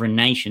sovereign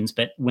nations,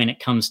 but when it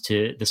comes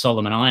to the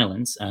Solomon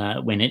Islands,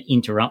 when it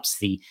interrupts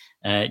the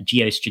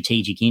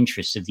geostrategic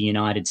interests of the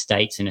United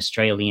States and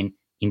Australian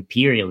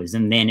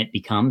imperialism, then it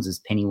becomes, as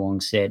Penny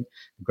Wong said,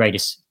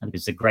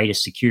 the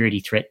greatest security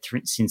threat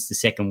since the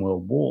Second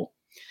World War.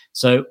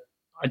 So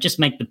I just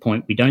make the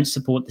point: we don't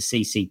support the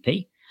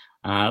CCP,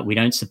 we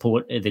don't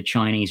support the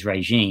Chinese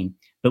regime,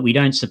 but we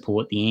don't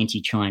support the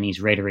anti-Chinese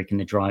rhetoric and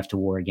the drive to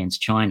war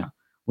against China.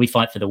 We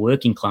fight for the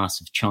working class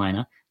of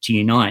China to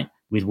unite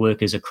with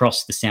workers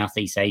across the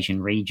Southeast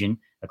Asian region,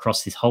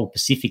 across this whole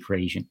Pacific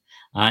region,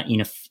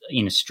 in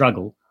a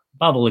struggle,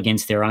 above all,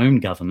 against their own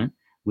government,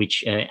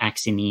 which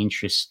acts in the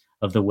interests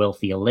of the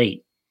wealthy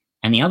elite.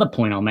 And the other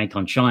point I'll make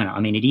on China,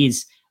 it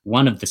is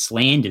one of the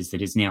slanders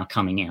that is now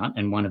coming out,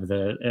 and one of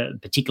the,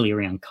 particularly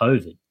around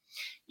COVID,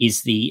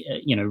 is the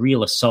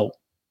real assault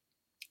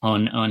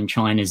on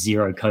China's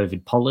zero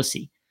COVID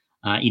policy.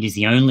 It is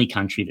the only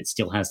country that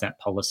still has that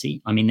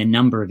policy. The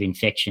number of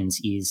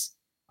infections is,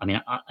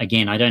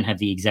 again, I don't have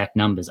the exact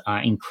numbers,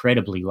 are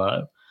incredibly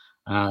low,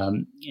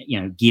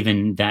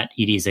 given that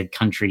it is a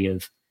country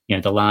of,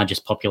 the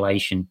largest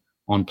population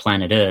on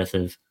planet Earth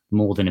of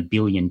more than 1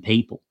 billion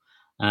people.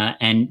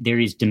 And there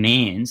is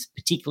demands,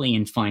 particularly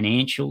in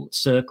financial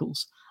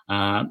circles,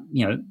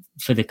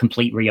 for the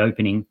complete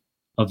reopening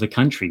of the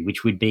country,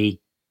 which would be,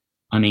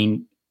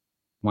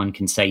 one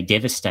can say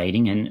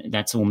devastating, and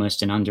that's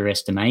almost an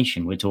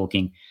underestimation. We're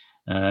talking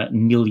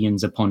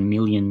millions upon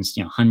millions,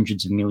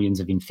 hundreds of millions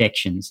of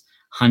infections,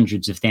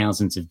 hundreds of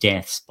thousands of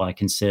deaths by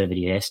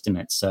conservative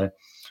estimates. So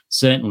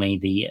certainly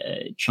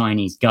the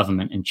Chinese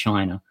government and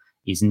China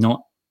is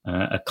not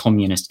a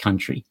communist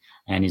country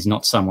and is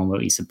not someone that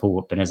we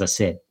support. But as I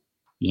said,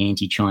 the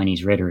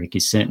anti-Chinese rhetoric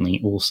is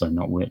certainly also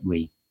not what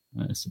we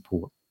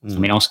support.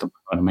 Oscar will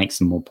try to make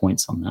some more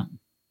points on that.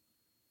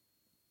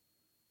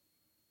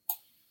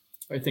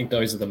 I think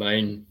those are the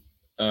main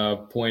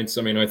points.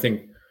 I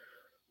think,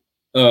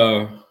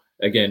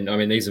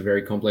 again, these are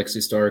very complex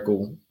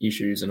historical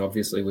issues, and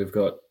obviously we've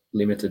got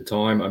limited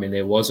time.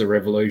 There was a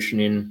revolution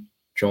in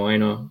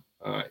China.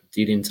 It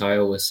did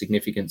entail a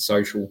significant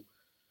social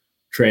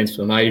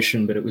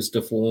transformation, but it was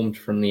deformed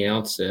from the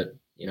outset.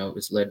 It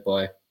was led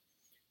by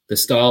the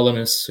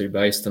Stalinists, who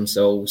based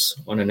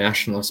themselves on a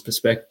nationalist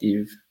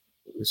perspective.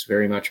 It was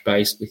very much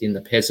based within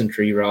the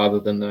peasantry rather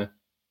than the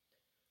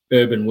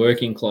urban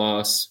working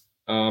class.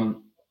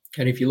 And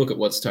if you look at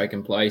what's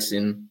taken place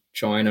in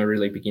China,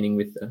 really beginning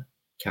with the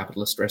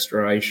capitalist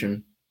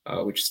restoration,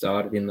 which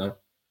started in the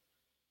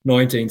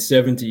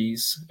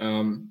 1970s,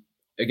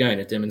 again,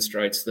 it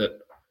demonstrates that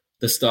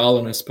the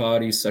Stalinist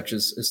parties, such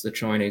as the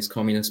Chinese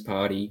Communist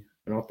Party,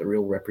 are not the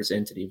real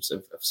representatives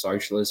of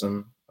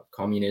socialism, of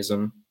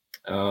communism.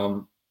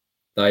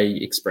 They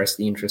express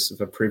the interests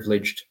of a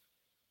privileged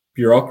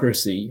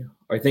bureaucracy.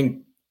 I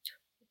think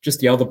just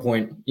the other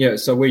point,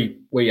 so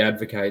we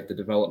advocate the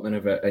development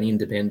of an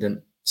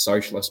independent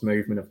socialist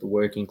movement of the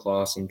working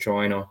class in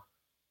China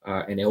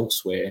and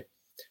elsewhere.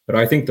 But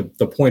I think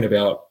the point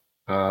about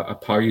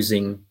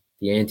opposing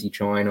the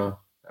anti-China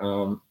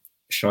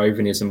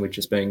chauvinism, which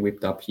is being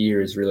whipped up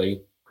here, is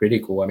really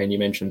critical. I mean, you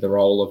mentioned the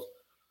role of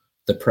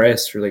the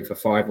press. Really, for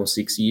 5 or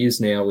 6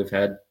 years now, we've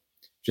had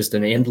just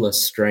an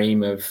endless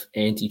stream of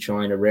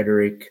anti-China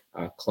rhetoric,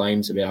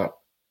 claims about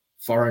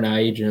foreign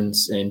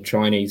agents and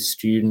Chinese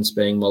students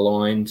being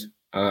maligned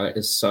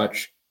as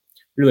such.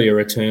 Really a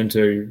return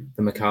to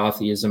the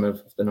McCarthyism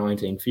of the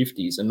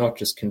 1950s, and not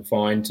just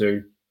confined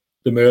to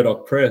the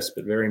Murdoch press,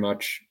 but very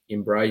much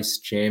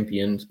embraced,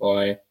 championed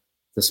by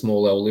the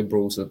small L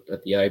liberals at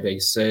the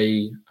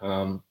ABC,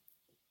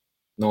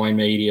 Nine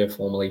Media,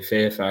 formerly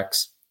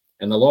Fairfax,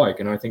 and the like.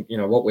 And I think,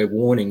 what we're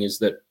warning is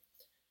that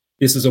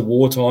this is a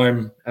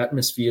wartime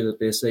atmosphere that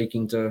they're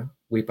seeking to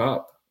whip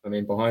up. I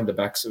mean, behind the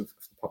backs of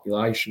the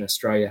population,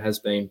 Australia has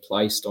been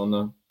placed on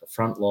the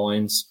front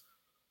lines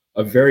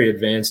of very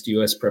advanced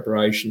US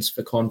preparations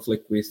for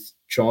conflict with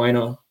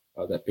China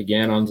that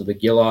began under the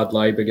Gillard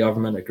Labor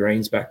government, a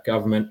Greensback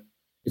government.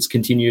 It's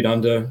continued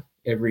under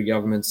every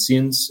government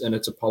since, and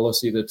it's a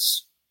policy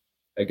that's,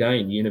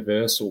 again,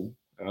 universally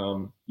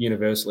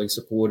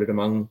supported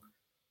among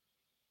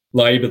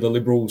Labor, the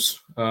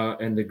Liberals,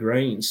 and the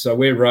Greens. So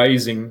we're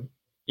raising,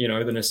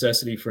 the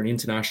necessity for an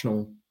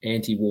international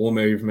anti-war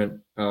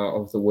movement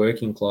of the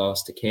working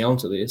class to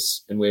counter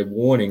this, and we're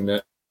warning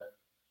that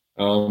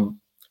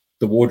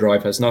the war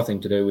drive has nothing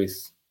to do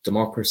with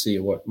democracy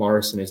or what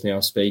Morrison is now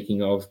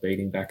speaking of,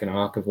 beating back an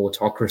arc of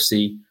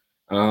autocracy.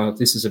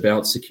 This is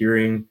about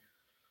securing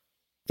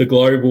the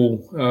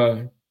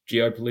global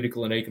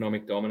geopolitical and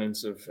economic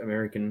dominance of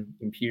American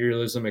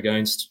imperialism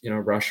against,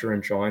 Russia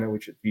and China,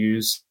 which it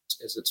views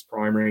as its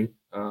primary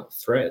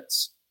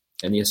threats.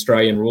 And the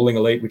Australian ruling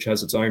elite, which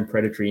has its own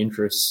predatory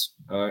interests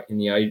in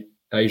the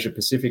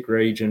Asia-Pacific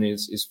region,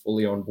 is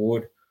fully on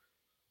board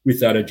with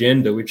that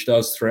agenda, which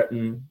does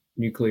threaten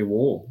nuclear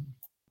war.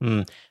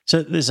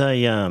 So there's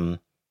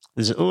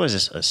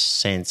always a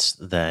sense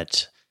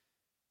that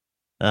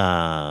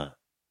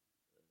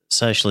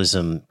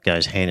socialism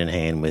goes hand in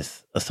hand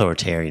with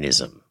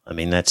authoritarianism. I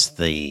mean, that's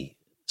the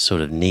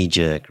sort of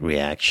knee-jerk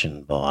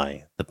reaction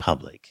by the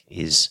public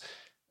is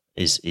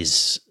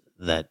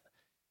that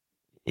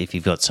if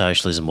you've got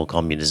socialism or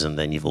communism,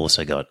 then you've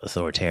also got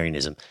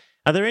authoritarianism.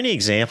 Are there any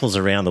examples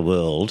around the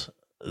world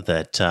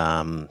that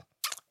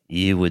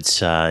you would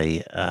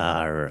say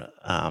are,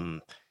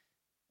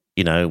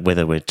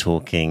 whether we're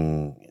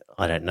talking,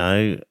 I don't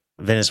know,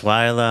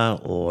 Venezuela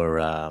or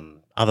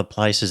other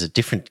places at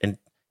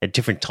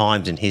different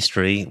times in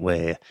history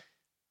where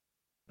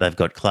they've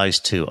got close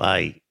to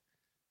a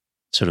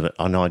sort of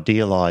an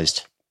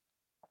idealised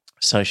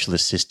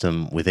socialist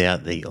system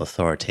without the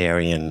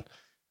authoritarian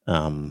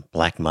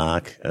black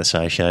mark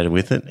associated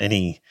with it?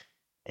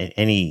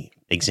 Any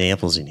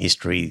examples in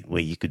history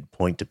where you could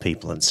point to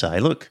people and say,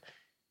 look,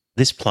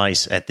 this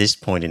place at this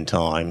point in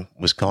time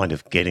was kind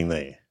of getting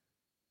there?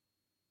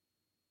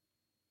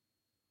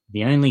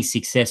 The only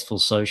successful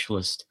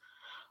socialist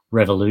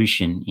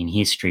revolution in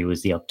history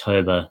was the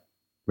October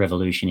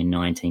Revolution in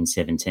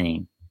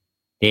 1917.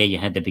 There you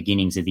had the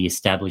beginnings of the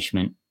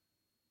establishment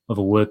of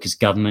a workers'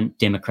 government,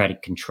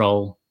 democratic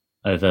control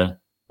over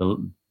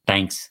the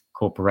banks,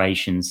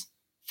 corporations,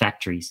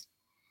 factories.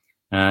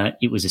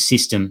 It was a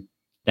system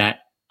that,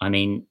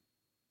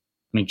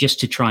 just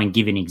to try and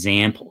give an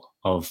example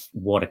of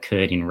what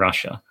occurred in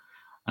Russia,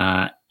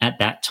 at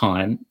that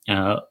time,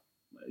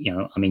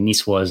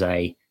 this was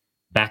a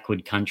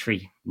backward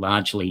country,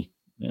 largely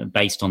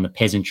based on the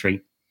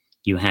peasantry.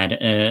 You had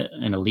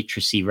an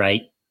illiteracy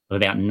rate of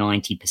about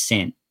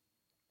 90%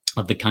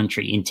 of the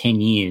country. In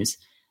 10 years,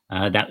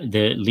 that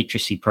the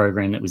literacy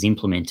program that was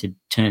implemented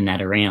turned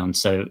that around.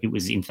 So it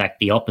was, in fact,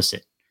 the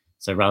opposite.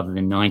 So rather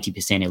than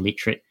 90%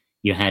 illiterate,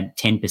 you had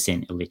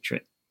 10%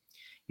 illiterate.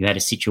 You had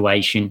a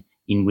situation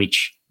in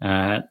which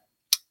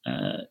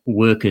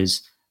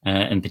workers,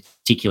 and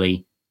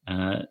particularly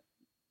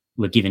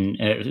were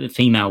given,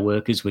 female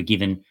workers were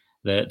given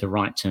the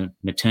right to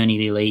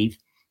maternity leave,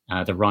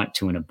 the right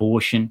to an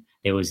abortion.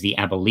 There was the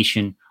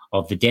abolition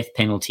of the death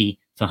penalty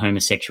for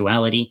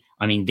homosexuality.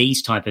 I mean,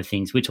 these type of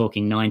things, we're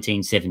talking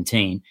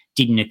 1917,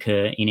 didn't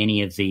occur in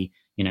any of the,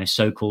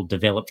 so-called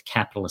developed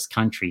capitalist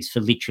countries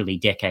for literally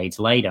decades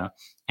later.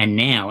 And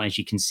now, as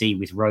you can see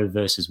with Roe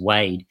versus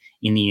Wade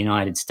in the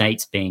United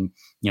States being,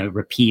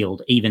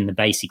 repealed, even the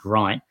basic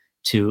right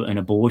to an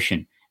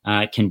abortion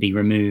can be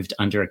removed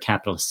under a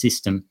capitalist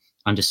system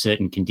under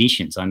certain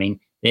conditions. I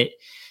mean,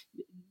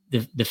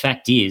 the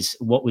fact is,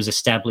 what was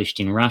established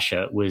in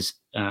Russia was,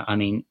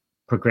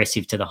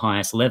 progressive to the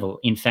highest level.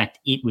 In fact,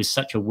 it was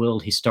such a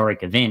world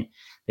historic event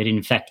that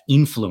in fact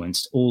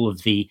influenced all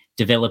of the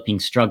developing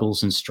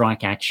struggles and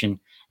strike action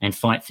and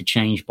fight for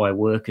change by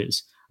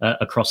workers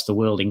across the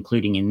world,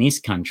 including in this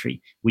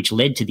country, which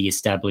led to the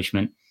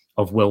establishment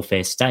of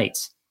welfare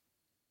states.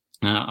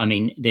 There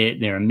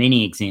are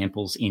many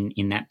examples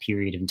in that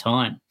period of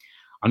time.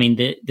 I mean,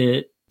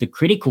 the the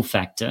critical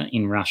factor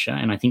in Russia,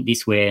 and I think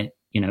this where,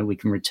 we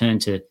can return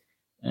to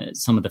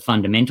some of the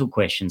fundamental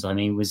questions,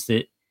 was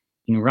that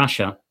in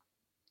Russia,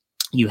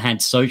 you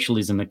had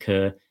socialism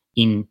occur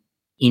in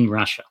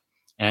Russia.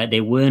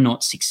 There were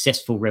not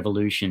successful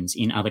revolutions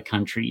in other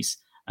countries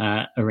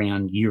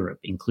around Europe,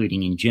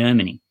 including in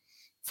Germany.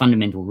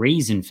 Fundamental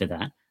reason for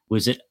that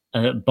was that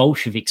a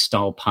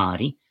Bolshevik-style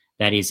party,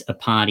 that is a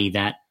party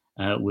that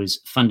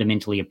was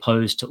fundamentally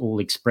opposed to all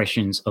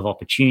expressions of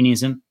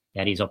opportunism,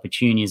 that is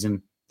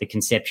opportunism, the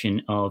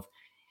conception of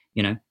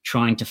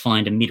trying to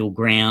find a middle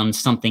ground,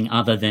 something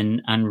other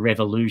than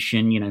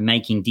revolution,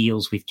 making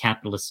deals with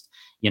capitalist,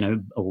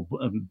 or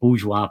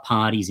bourgeois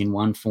parties in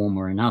one form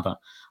or another.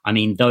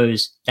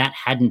 That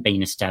hadn't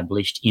been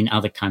established in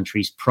other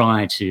countries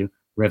prior to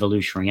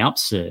revolutionary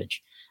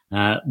upsurge,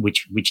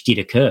 which did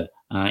occur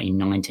in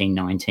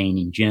 1919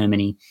 in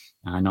Germany,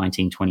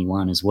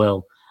 1921 as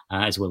well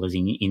as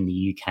in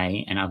the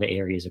UK and other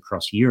areas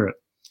across Europe.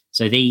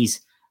 So these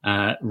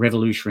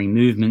revolutionary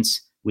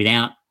movements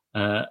without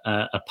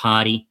a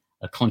party,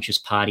 a conscious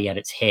party at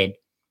its head,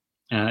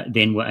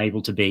 then were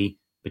able to be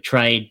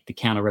betrayed. The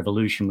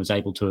counter-revolution was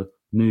able to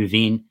move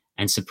in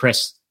and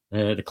suppress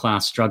the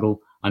class struggle.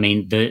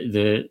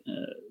 The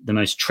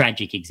most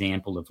tragic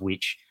example of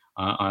which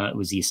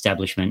was the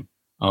establishment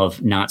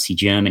of Nazi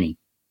Germany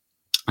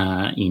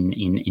in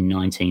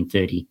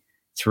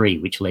 1933,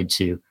 which led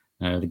to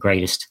some of the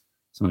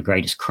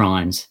greatest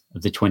crimes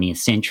of the 20th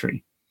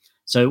century.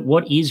 So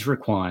what is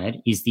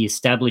required is the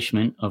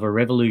establishment of a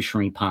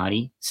revolutionary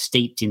party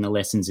steeped in the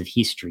lessons of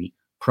history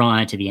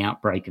prior to the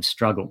outbreak of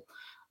struggle.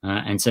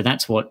 And so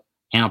that's what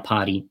our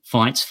party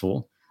fights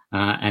for.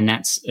 And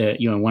that's,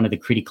 one of the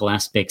critical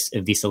aspects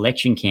of this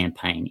election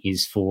campaign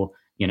is for,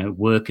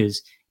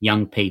 workers,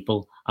 young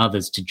people,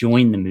 others to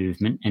join the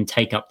movement and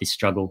take up this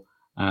struggle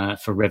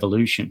for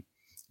revolution.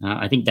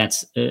 I think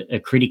that's a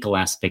critical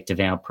aspect of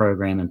our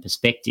program and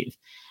perspective,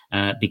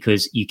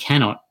 because you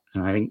cannot,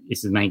 and I think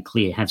this is made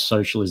clear, have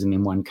socialism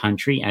in one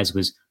country, as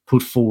was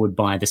put forward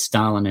by the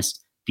Stalinist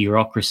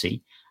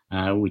bureaucracy,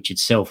 which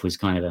itself was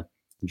kind of a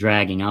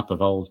dragging up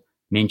of old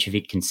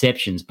Menshevik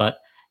conceptions. But,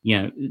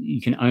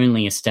 you can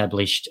only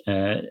establish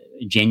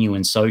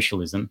genuine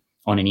socialism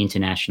on an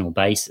international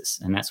basis,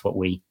 and that's what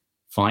we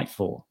fight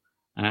for.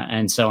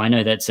 And so I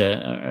know that's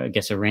a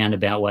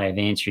roundabout way of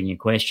answering your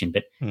question,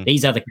 but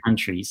these other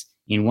countries,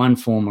 in one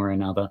form or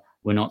another,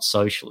 were not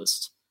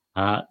socialist.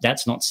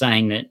 That's not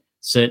saying that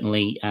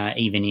certainly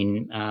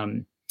even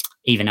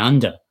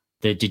under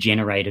the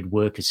degenerated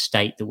workers'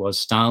 state that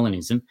was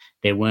Stalinism,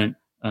 there weren't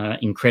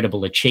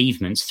incredible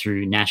achievements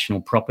through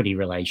nationalized property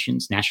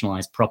relations,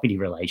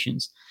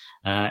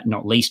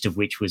 not least of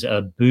which was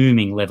a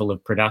booming level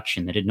of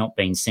production that had not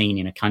been seen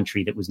in a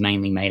country that was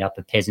mainly made up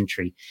of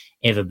peasantry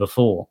ever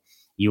before.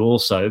 You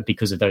also,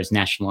 because of those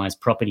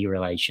nationalized property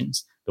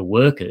relations, the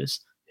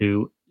workers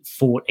who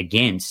fought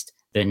against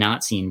the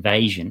Nazi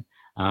invasion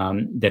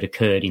that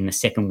occurred in the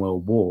Second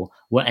World War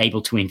were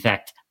able to, in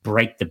fact,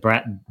 break the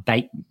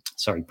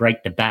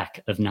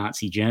back of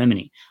Nazi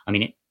Germany.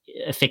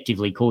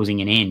 Effectively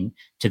causing an end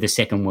to the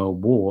Second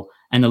World War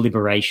and the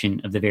liberation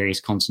of the various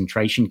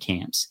concentration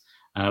camps,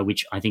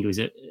 which I think was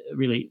a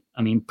really,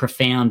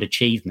 profound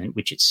achievement,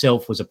 which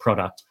itself was a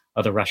product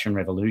of the Russian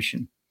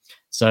Revolution.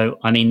 So,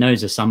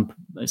 those are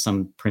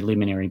some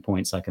preliminary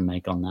points I can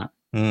make on that.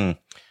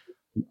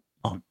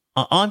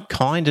 I'm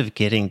kind of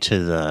getting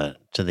to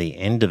the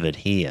end of it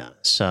here.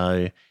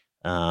 So,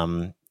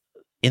 in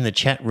the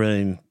chat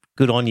room,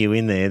 good on you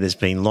in there. There's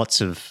been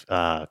lots of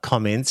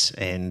comments,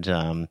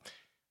 and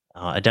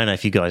I don't know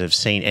if you guys have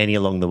seen any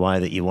along the way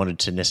that you wanted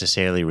to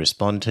necessarily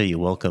respond to. You're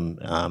welcome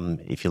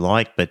if you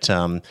like, but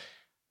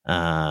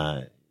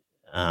I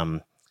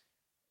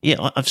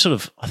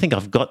think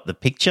I've got the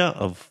picture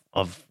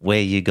of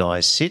where you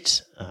guys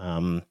sit,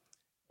 and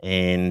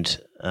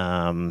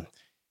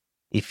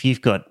if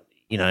you've got,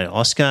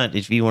 Oscar,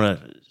 if you want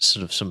to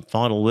sort of some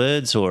final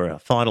words or a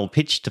final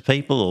pitch to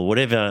people or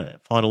whatever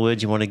final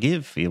words you want to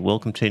give, you're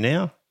welcome to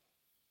now.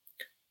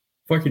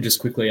 If I could just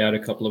quickly add a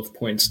couple of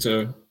points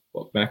to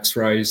what Max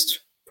raised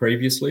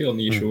previously on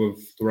the issue of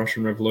the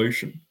Russian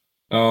Revolution.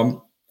 I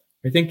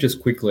think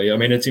just quickly,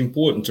 it's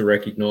important to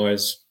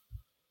recognise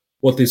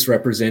what this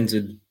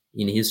represented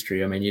in history.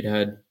 You'd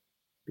had,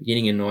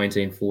 beginning in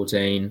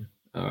 1914,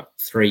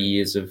 3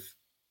 years of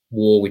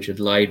war which had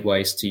laid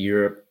waste to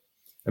Europe.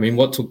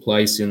 What took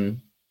place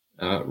in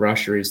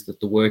Russia is that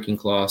the working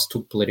class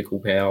took political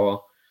power.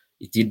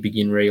 It did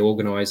begin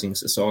reorganising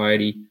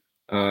society,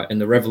 and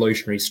the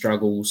revolutionary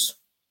struggles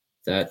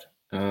that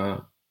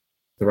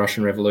the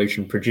Russian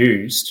Revolution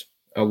produced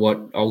are what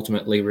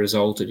ultimately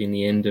resulted in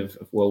the end of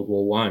World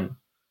War I.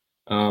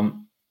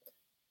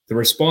 The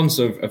response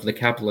of the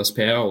capitalist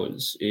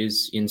powers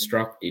is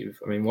instructive.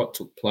 What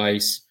took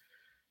place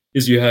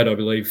is you had, I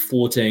believe,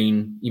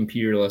 14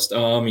 imperialist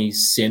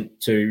armies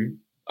sent to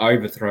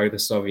overthrow the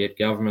Soviet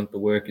government, the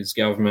workers'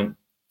 government,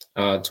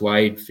 to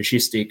aid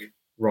fascistic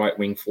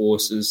right-wing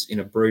forces in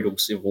a brutal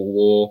civil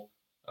war.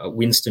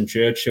 Winston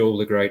Churchill,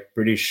 the great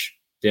British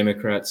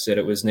Democrat, said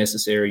it was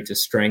necessary to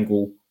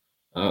strangle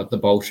the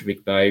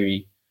Bolshevik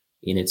baby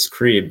in its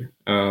crib.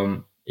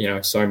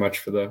 So much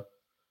for the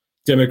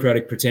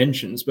democratic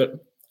pretensions. But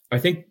I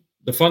think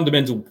the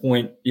fundamental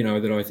point,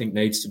 that I think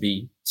needs to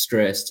be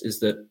stressed is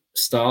that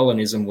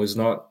Stalinism was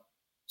not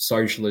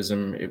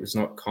socialism. It was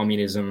not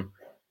communism.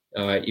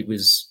 It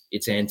was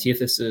its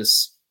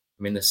antithesis.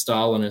 I mean, the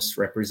Stalinists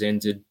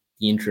represented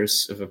the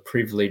interests of a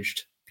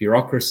privileged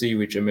bureaucracy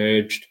which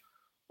emerged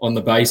on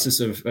the basis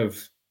of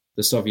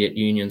the Soviet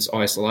Union's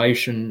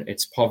isolation,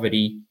 its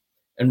poverty,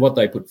 and what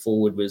they put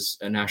forward was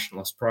a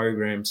nationalist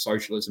program,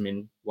 socialism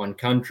in one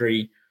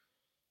country.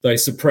 They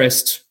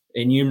suppressed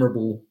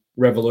innumerable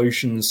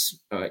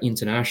revolutions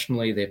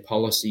internationally. Their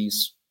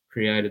policies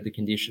created the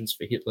conditions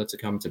for Hitler to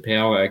come to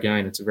power.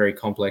 Again, it's a very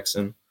complex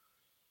and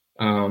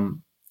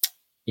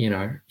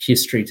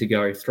history to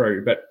go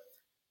through. But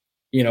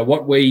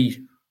what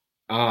we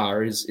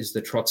are is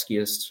the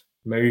Trotskyist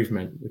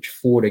movement, which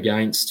fought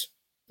against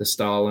the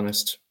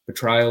Stalinist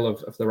betrayal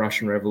of the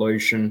Russian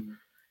Revolution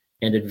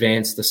and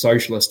advanced the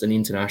socialist and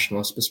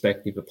internationalist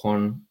perspective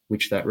upon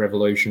which that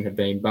revolution had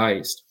been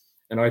based.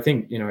 And I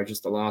think,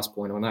 just the last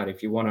point on that,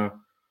 if you want to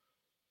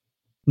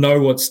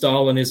know what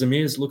Stalinism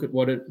is, look at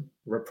what it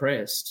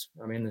repressed.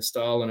 I mean, the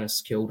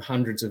Stalinists killed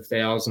hundreds of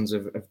thousands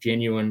of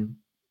genuine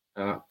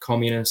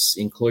communists,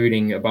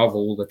 including, above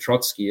all, the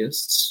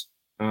Trotskyists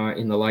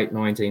in the late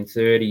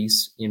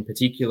 1930s, in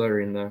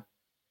particular in the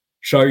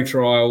show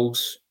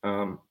trials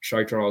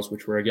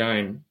which were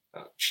again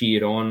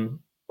cheered on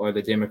by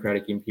the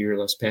democratic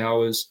imperialist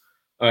powers.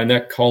 And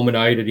that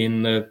culminated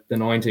in the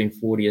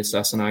 1940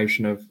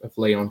 assassination of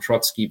Leon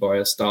Trotsky by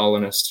a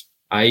Stalinist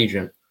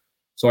agent.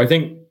 So I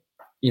think,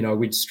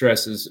 we'd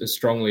stress as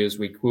strongly as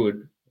we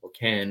could or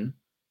can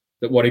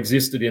that what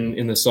existed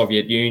in the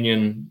Soviet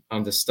Union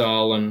under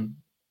Stalin,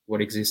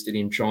 what existed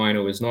in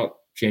China was not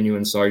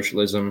genuine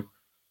socialism.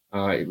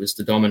 It was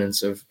the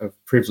dominance of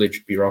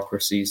privileged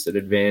bureaucracies that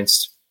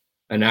advanced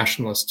a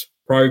nationalist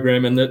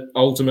program and that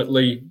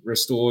ultimately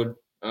restored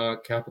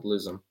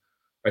capitalism.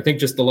 I think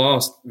just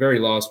the very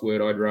last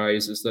word I'd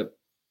raise is that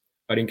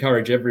I'd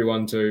encourage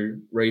everyone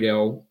to read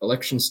our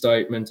election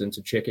statement and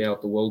to check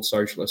out the World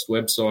Socialist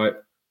website.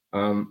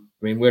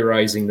 We're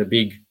raising the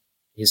big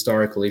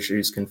historical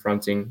issues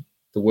confronting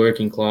the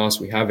working class.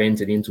 We have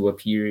entered into a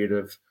period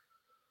of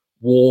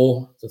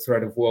war, the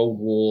threat of world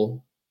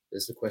war.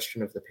 There's the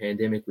question of the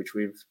pandemic, which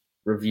we've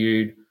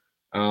reviewed.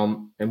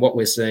 And what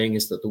we're seeing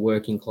is that the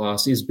working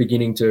class is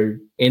beginning to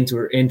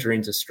enter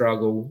into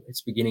struggle.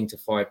 It's beginning to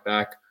fight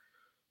back.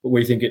 But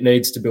we think it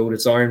needs to build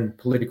its own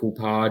political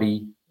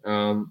party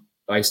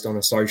based on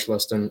a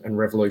socialist and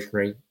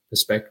revolutionary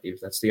perspective.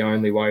 That's the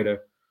only way to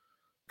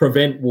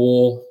prevent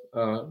war,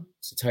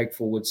 to take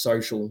forward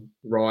social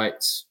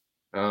rights,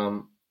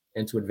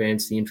 and to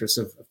advance the interests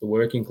of the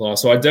working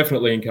class. So I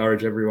definitely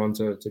encourage everyone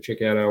to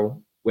check out our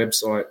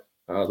website,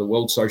 the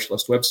World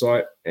Socialist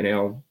website, and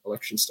our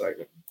election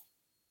statement.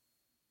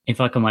 If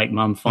I can make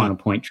one final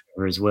point,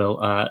 Trevor, as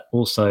well,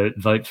 also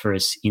vote for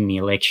us in the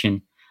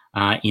election.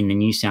 In the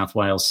New South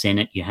Wales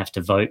Senate, you have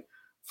to vote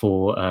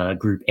for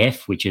Group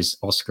F, which is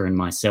Oscar and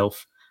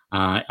myself.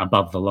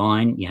 Above the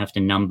line, you have to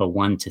number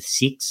 1 to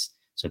 6.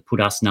 So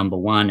put us number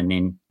 1 and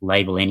then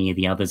label any of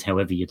the others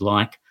however you'd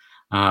like.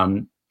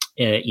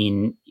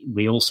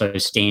 We also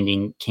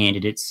standing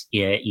candidates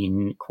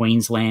in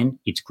Queensland.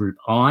 It's Group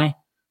I.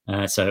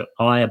 So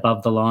I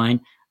above the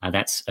line.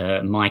 That's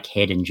Mike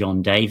Head and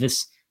John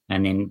Davis.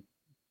 And then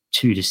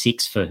 2 to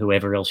 6 for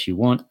whoever else you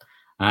want.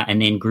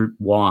 And then Group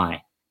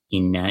Y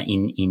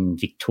in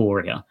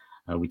Victoria,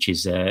 which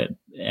is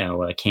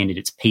our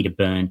candidates Peter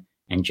Byrne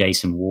and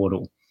Jason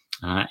Wardle.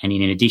 And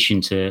in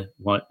addition to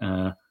what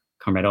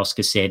Comrade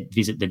Oscar said,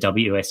 visit the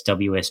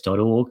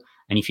wsws.org.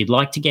 And if you'd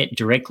like to get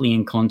directly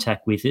in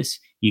contact with us,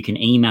 you can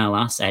email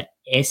us at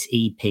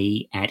sep@sep.org.au.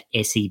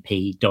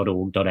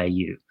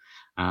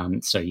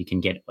 So you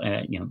can get,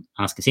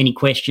 ask us any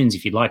questions.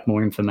 If you'd like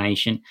more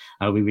information,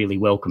 we really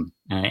welcome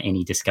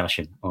any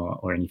discussion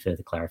or any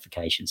further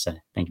clarification. So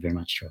thank you very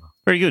much, Trevor.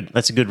 Very good.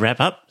 That's a good wrap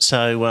up.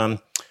 So,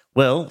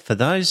 for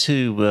those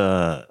who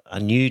are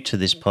new to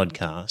this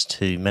podcast,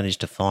 who managed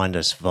to find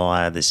us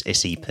via this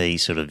SEP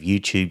sort of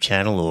YouTube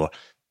channel or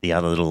the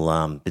other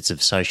little bits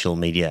of social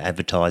media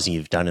advertising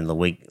you've done in the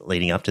week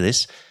leading up to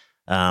this,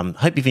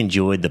 hope you've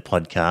enjoyed the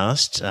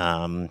podcast.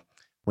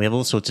 We have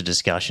all sorts of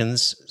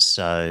discussions,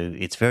 so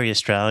it's very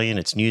Australian.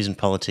 It's news and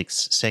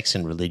politics, sex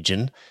and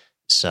religion.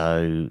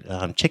 So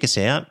check us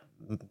out.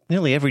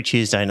 Nearly every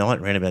Tuesday night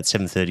around about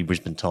 7:30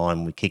 Brisbane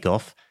time we kick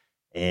off.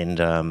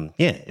 And,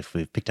 if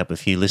we've picked up a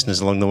few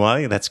listeners along the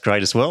way, that's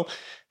great as well.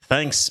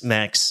 Thanks,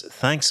 Max.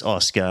 Thanks,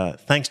 Oscar.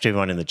 Thanks to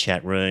everyone in the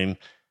chat room.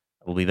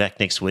 We'll be back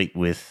next week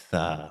with,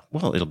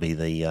 it'll be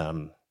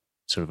the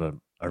sort of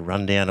a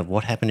rundown of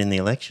what happened in the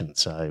election.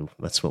 So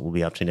that's what we'll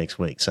be up to next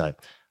week. So,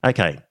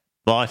 okay.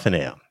 Bye for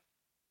now.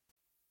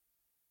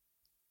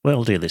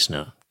 Well, dear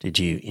listener, did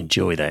you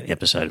enjoy that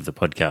episode of the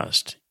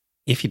podcast?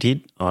 If you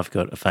did, I've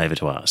got a favour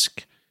to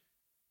ask.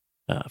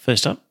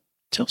 First up,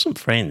 tell some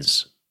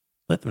friends.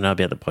 Let them know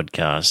about the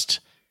podcast.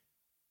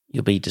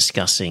 You'll be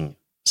discussing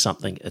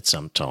something at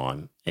some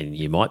time, and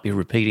you might be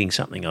repeating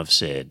something I've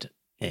said.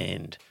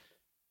 And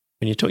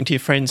when you're talking to your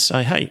friends,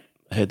 say, hey,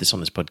 I heard this on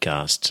this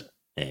podcast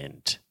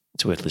and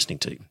it's worth listening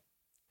to.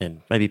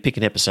 And maybe pick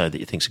an episode that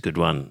you think's a good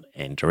one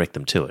and direct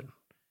them to it.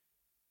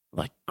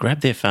 Like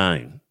grab their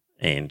phone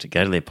and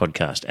go to their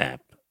podcast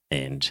app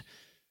and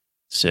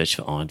search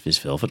for Iron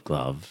Fist Velvet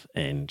Glove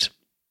and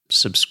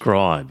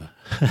subscribe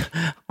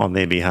on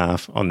their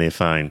behalf on their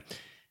phone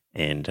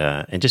and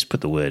just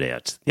put the word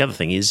out. The other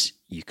thing is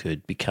you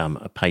could become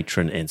a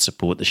patron and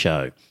support the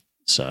show.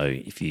 So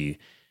if you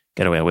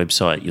go to our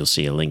website, you'll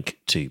see a link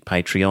to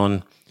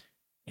Patreon,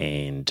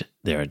 and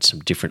there are some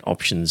different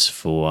options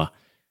for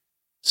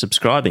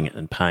subscribing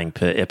and paying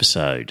per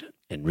episode.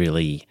 And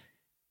really,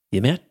 the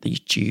amount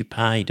that you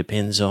pay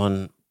depends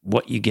on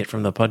what you get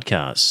from the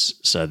podcast.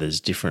 So there's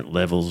different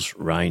levels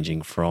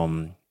ranging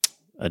from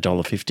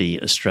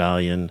 $1.50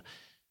 Australian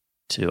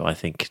to, I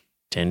think,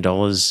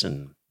 $10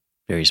 and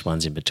various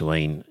ones in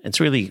between. It's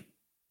really,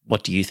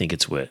 what do you think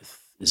it's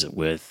worth? Is it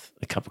worth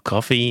a cup of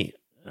coffee?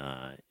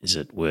 Is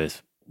it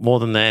worth more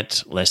than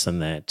that, less than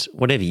that?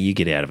 Whatever you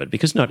get out of it,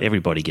 because not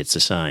everybody gets the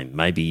same.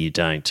 Maybe you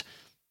don't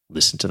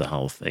listen to the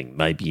whole thing.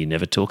 Maybe you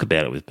never talk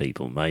about it with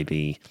people.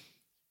 Maybe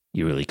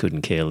you really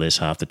couldn't care less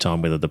half the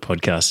time whether the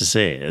podcast is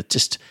there.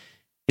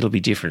 It'll be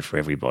different for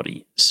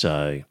everybody.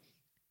 So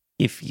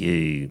if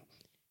you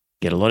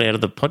get a lot out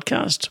of the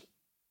podcast,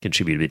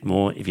 contribute a bit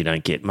more. If you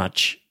don't get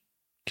much,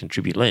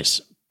 contribute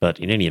less. But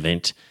in any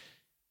event,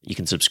 you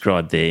can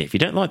subscribe there. If you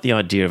don't like the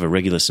idea of a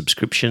regular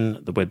subscription,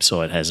 the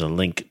website has a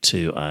link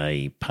to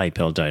a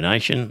PayPal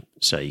donation,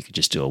 so you could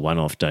just do a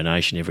one-off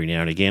donation every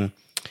now and again.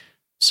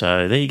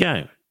 So there you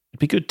go. It'd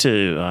be good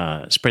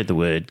to spread the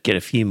word, get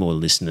a few more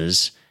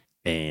listeners,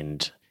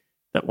 and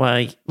that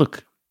way,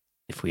 look,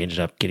 if we ended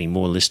up getting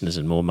more listeners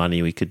and more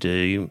money, we could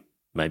do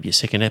maybe a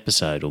second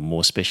episode or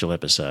more special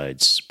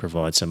episodes,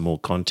 provide some more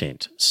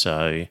content.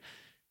 So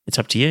it's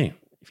up to you.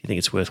 If you think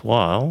it's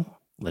worthwhile,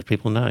 let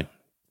people know.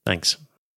 Thanks.